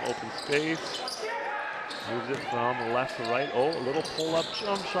looking for some open space. Moves it from left to right. Oh, a little pull-up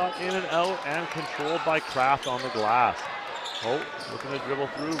jump shot in and out, and controlled by Kraft on the glass. Oh, looking to dribble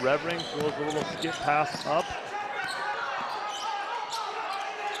through. Revering throws a little skip pass up.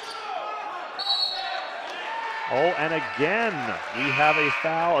 Oh, and again, we have a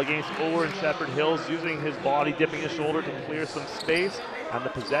foul against Owen Shepherd Hills, using his body, dipping his shoulder to clear some space, and the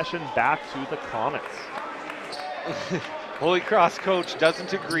possession back to the Comets. Holy Cross coach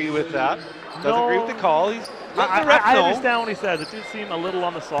doesn't agree with that. Doesn't agree with the call. I understand what he says. It did seem a little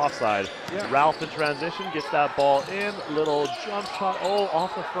on the soft side. Yeah. Ralph in transition gets that ball in. Little jump shot. Oh,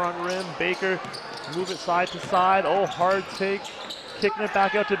 off the front rim. Baker move it side to side. Oh, hard take. Kicking it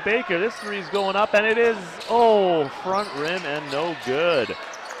back out to Baker. This three's going up, and it is, front rim and no good.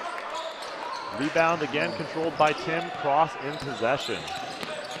 Rebound again controlled by Tim. Cross in possession.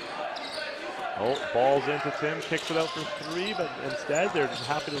 Oh, ball's into Tim, kicks it out for 3, but instead they're just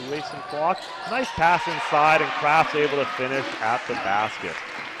happy to waste some clock. Nice pass inside, and Kraft's able to finish at the basket.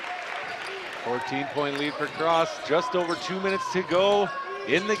 14-point lead for Cross, just over 2 minutes to go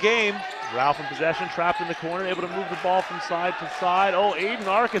in the game. Ralph in possession, trapped in the corner, able to move the ball from side to side. Oh, Aiden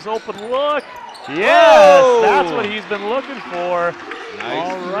Arcus, open look. Yes, that's what he's been looking for.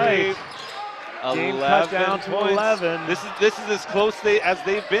 Nice. All right. Game cut down to 11. This is as close as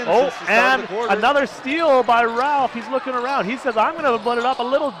they've been since the start of the quarter. Another steal by Ralph. He's looking around. He says, I'm going to put it up a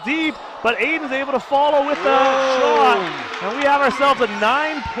little deep, but Aiden's able to follow with the shot. And we have ourselves a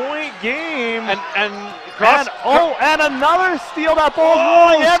 9-point game. And another steal. That ball's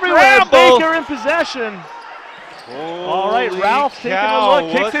rolling everywhere. Baker in possession. All right, Ralph taking a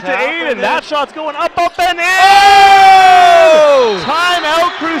look, kicks it to Aiden. That shot's going up, and in! Oh!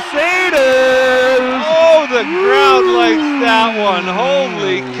 Timeout Crusaders! Oh, the crowd likes that one.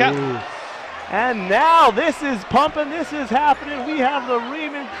 Holy cow. And now this is pumping, this is happening. We have the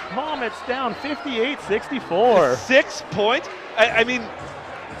Raymond Comets down 58-64. 6 points? I mean,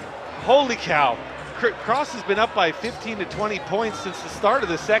 holy cow. Cross has been up by 15 to 20 points since the start of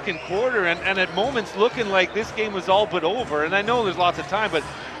the second quarter, and at moments looking like this game was all but over. And I know there's lots of time, but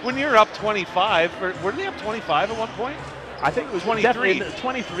when you're up 25, were they up 25 at one point? I think it was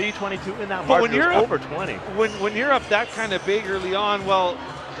 23, 22 in that mark. When you're over 20. When you're up that kind of big early on, well,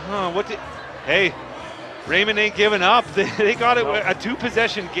 hey, Raymond ain't giving up. They got it a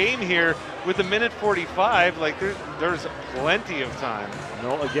 2-possession game here with a minute 45. Like there's plenty of time.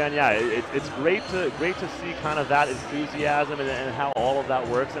 No, again, yeah, it's great to see kind of that enthusiasm and how all of that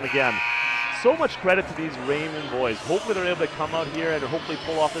works. And again, so much credit to these Raymond boys. Hopefully they're able to come out here and hopefully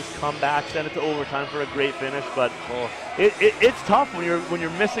pull off this comeback, send it to overtime for a great finish. But it's tough when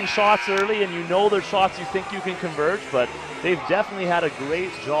you're missing shots early and you know there's shots you think you can convert. But they've definitely had a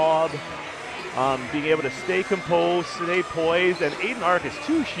great job being able to stay composed, stay poised, and Aiden Arcus,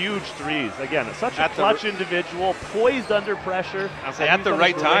 2 huge threes. Again, such a clutch individual, poised under pressure. I'll say at the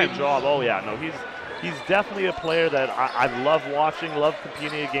right time. Job. Oh yeah, no, he's definitely a player that I love watching, love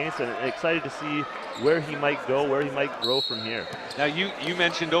competing against, and excited to see where he might go, where he might grow from here. Now you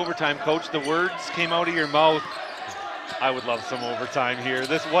mentioned overtime, Coach. The words came out of your mouth. I would love some overtime here.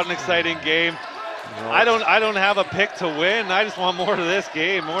 This was an exciting game. No. I don't have a pick to win. I just want more of this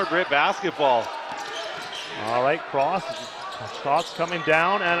game, more BRIT basketball. All right, cross. Shots coming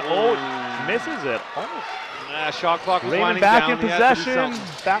down, and misses it. Almost. Shot clock was Raymond winding back down. in possession.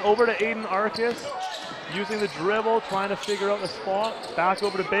 Back over to Aiden Arcus. Using the dribble, trying to figure out the spot. Back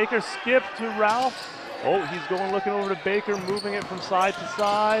over to Baker. Skip to Ralph. Oh, he's going looking over to Baker, moving it from side to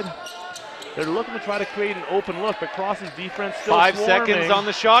side. They're looking to try to create an open look, but Cross's defense still 5 swarming. seconds on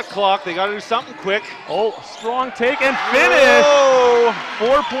the shot clock. They got to do something quick. Oh, strong take and finish. Whoa.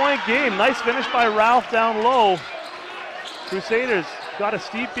 4-point game. Nice finish by Ralph down low. Crusaders got to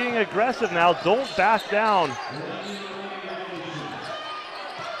steep being aggressive now. Don't back down.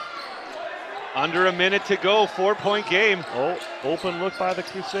 Under a minute to go. 4-point game. Oh, open look by the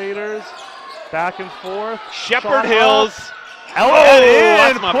Crusaders. Back and forth. Shepherd Hills.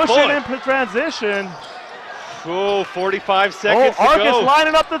 Pushing in for transition. Oh, 45 seconds to Arcus go.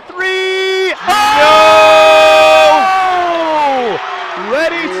 lining up the 3. No!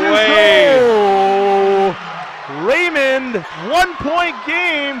 Ready to go. Raymond, 1-point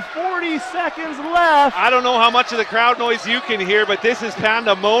game, 40 seconds left. I don't know how much of the crowd noise you can hear, but this is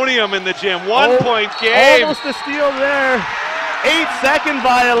pandemonium in the gym. 1-point game. Almost a steal there. 8-second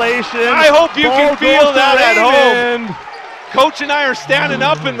violation. I hope you can feel that at Raymond. home. Coach and I are standing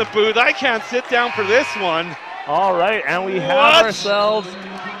up in the booth. I can't sit down for this one. All right, and we have ourselves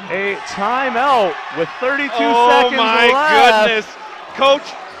a timeout with 32 seconds left. Oh my goodness. Coach,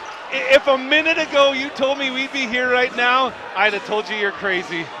 if a minute ago you told me we'd be here right now, I'd have told you you're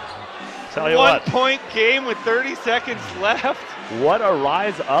crazy. Tell you what. 1-point game with 30 seconds left. What a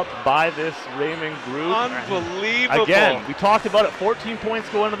rise up by this Raymond group. Unbelievable. Again, we talked about it, 14 points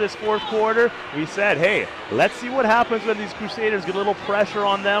going into this fourth quarter. We said, hey, let's see what happens when these Crusaders get a little pressure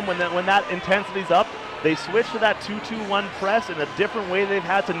on them, when that intensity's up. They switch to that 2-2-1 press in a different way they've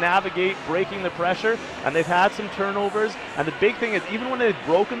had to navigate breaking the pressure, and they've had some turnovers. And the big thing is, even when they've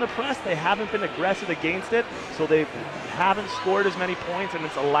broken the press, they haven't been aggressive against it, so they haven't scored as many points, and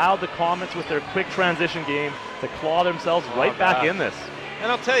it's allowed the Comets with their quick transition game to claw themselves right back in this.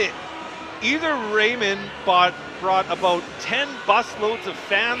 And I'll tell you, either Raymond brought about 10 busloads of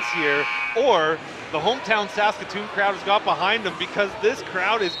fans here, or the hometown Saskatoon crowd has got behind them, because this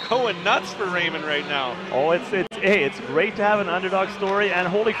crowd is going nuts for Raymond right now. Oh, it's great to have an underdog story, and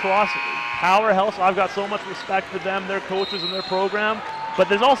Holy Cross, powerhouse. I've got so much respect for them, their coaches, and their program. But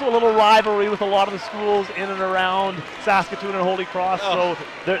there's also a little rivalry with a lot of the schools in and around Saskatoon and Holy Cross. So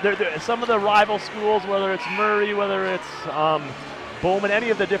some of the rival schools, whether it's Murray, whether it's Bowman, any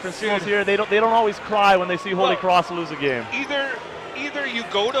of the different schools here, they don't always cry when they see Holy Cross lose a game. Either you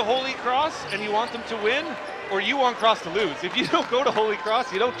go to Holy Cross and you want them to win, or you want Cross to lose. If you don't go to Holy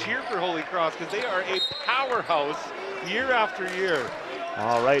Cross, you don't cheer for Holy Cross, because they are a powerhouse year after year.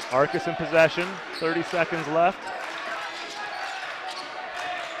 All right, Arcus in possession, 30 seconds left.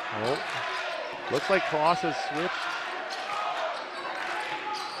 Oh, looks like Cross has switched.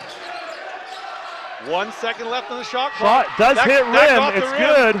 1 second left on the shot clock. Does hit rim. It's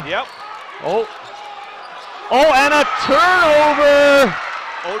good. Yep. Oh, and a turnover.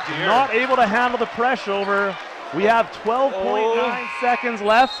 Oh dear. Not able to handle the pressure over. We have 12.9 seconds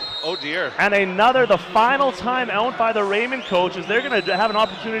left. Oh dear. And the final timeout by the Raymond coaches. They're going to have an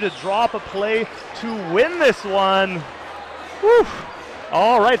opportunity to drop a play to win this one. Whew.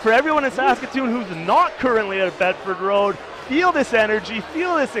 All right, for everyone in Saskatoon who's not currently at Bedford Road, feel this energy,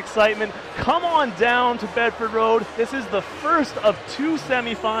 feel this excitement. Come on down to Bedford Road. This is the first of 2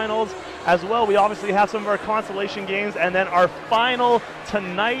 semifinals as well. We obviously have some of our consolation games and then our final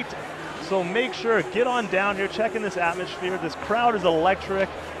tonight. So make sure, get on down here, check in this atmosphere. This crowd is electric.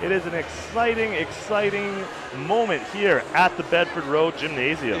 It is an exciting, exciting moment here at the Bedford Road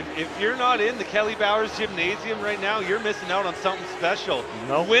Gymnasium. If you're not in the Kelly Bowers Gymnasium right now, you're missing out on something special.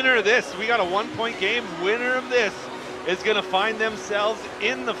 Nope. Winner of this, we got a 1-point game. Winner of this is going to find themselves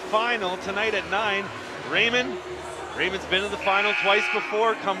in the final tonight at 9. Raymond's been in the final twice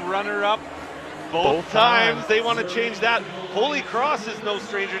before, come runner-up both times. They want to change that. Holy Cross is no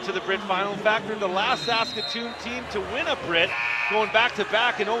stranger to the BRIT final. In fact, they're the last Saskatoon team to win a BRIT, going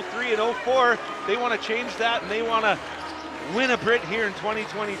back-to-back in 03 and 04. They want to change that, and they want to win a BRIT here in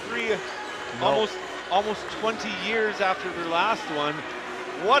 2023. Almost 20 years after their last one.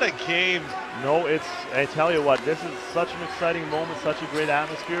 What a game. No, I tell you what, this is such an exciting moment, such a great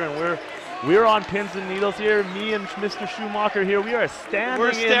atmosphere, and we're on pins and needles here. Me and Mr. Schumacher here, we are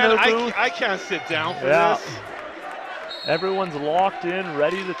standing in the booth. I can't sit down for this. Everyone's locked in,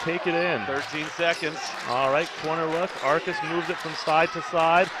 ready to take it in. 13 seconds. All right, corner look. Arcus moves it from side to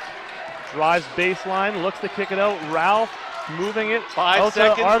side. Drives baseline, looks to kick it out. Ralph moving it. 5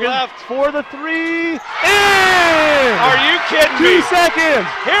 seconds left. For the three. In! Are you kidding me? 2 seconds.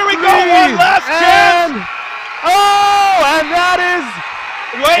 Here we go, one last chance. And that is.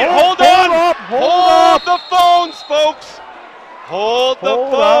 Wait, hold on. Hold the phones, folks. Hold the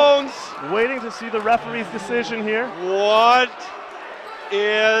phones. Waiting to see the referee's decision here. What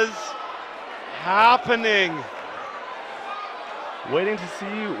is happening? Waiting to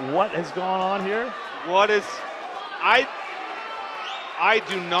see what has gone on here. What is... I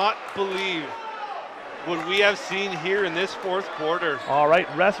do not believe what we have seen here in this fourth quarter. All right,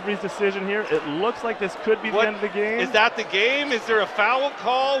 referee's decision here. It looks like this could be the end of the game. Is that the game? Is there a foul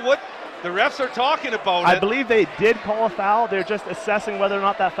call? What? The refs are talking about I believe they did call a foul. They're just assessing whether or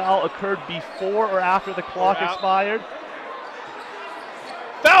not that foul occurred before or after the clock expired.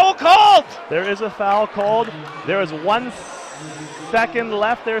 Foul called! There is a foul called. There is 1 second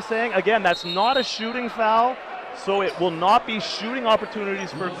left, they're saying. Again, that's not a shooting foul, so it will not be shooting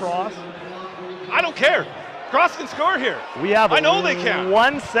opportunities for Cross. I don't care. Cross can score here. We have I know they can.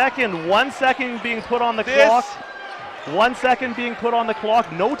 1 second being put on the clock. 1 second being put on the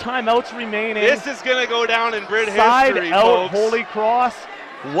clock. No timeouts remaining. This is going to go down in BRIT Side history, out, folks. Holy Cross.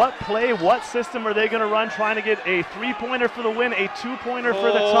 What play, what system are they going to run, trying to get a three-pointer for the win, a two-pointer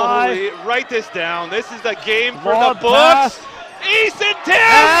for the tie? Write this down. This is the game for Lob the books. Easton Tim!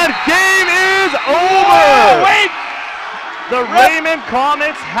 And game is over! Oh, wait! The Raymond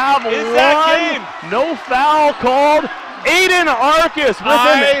Comets have won. No foul called. Aiden Arcus with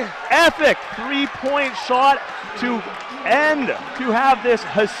an epic three-point shot to have this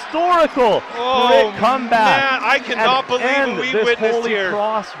historical BRIT comeback. Man, I cannot believe what we witnessed Holy here.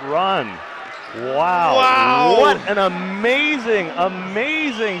 Cross run. Wow. What an amazing,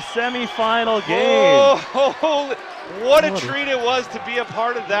 amazing semifinal game. Oh, what a treat it was to be a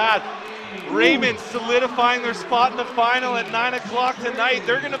part of that. Raymond solidifying their spot in the final at 9 o'clock tonight.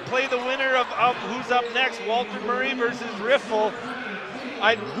 They're going to play the winner of who's up next, Walter Murray versus Riffle.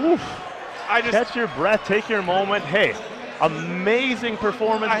 I just catch your breath, take your moment. Hey, amazing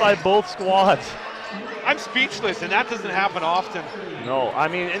performance by both squads. I'm speechless, and that doesn't happen often. No, I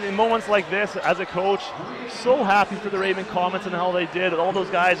mean, in moments like this, as a coach, so happy for the Raymond Comets and how they did. All those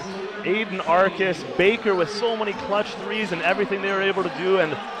guys, Aiden Arcus, Baker with so many clutch threes and everything they were able to do.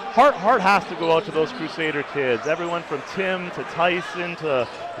 And heart has to go out to those Crusader kids. Everyone from Tim to Tyson to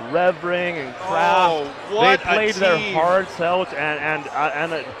Revering and Kraft. They played their hearts out,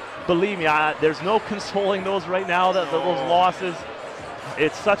 and believe me, there's no consoling those right now, those losses.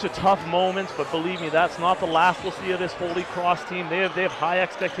 It's such a tough moment, but believe me, that's not the last we'll see of this Holy Cross team. They have high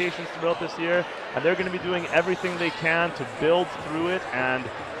expectations throughout this year, and they're going to be doing everything they can to build through it and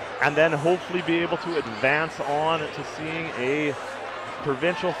then hopefully be able to advance on to seeing a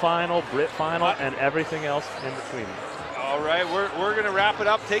provincial final, BRIT final, and everything else in between. All right, we're going to wrap it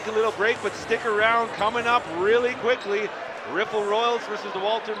up, take a little break, but stick around. Coming up really quickly, Riffle Royals versus the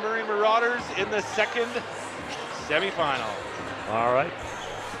Walter Murray Marauders in the second semifinal. All right.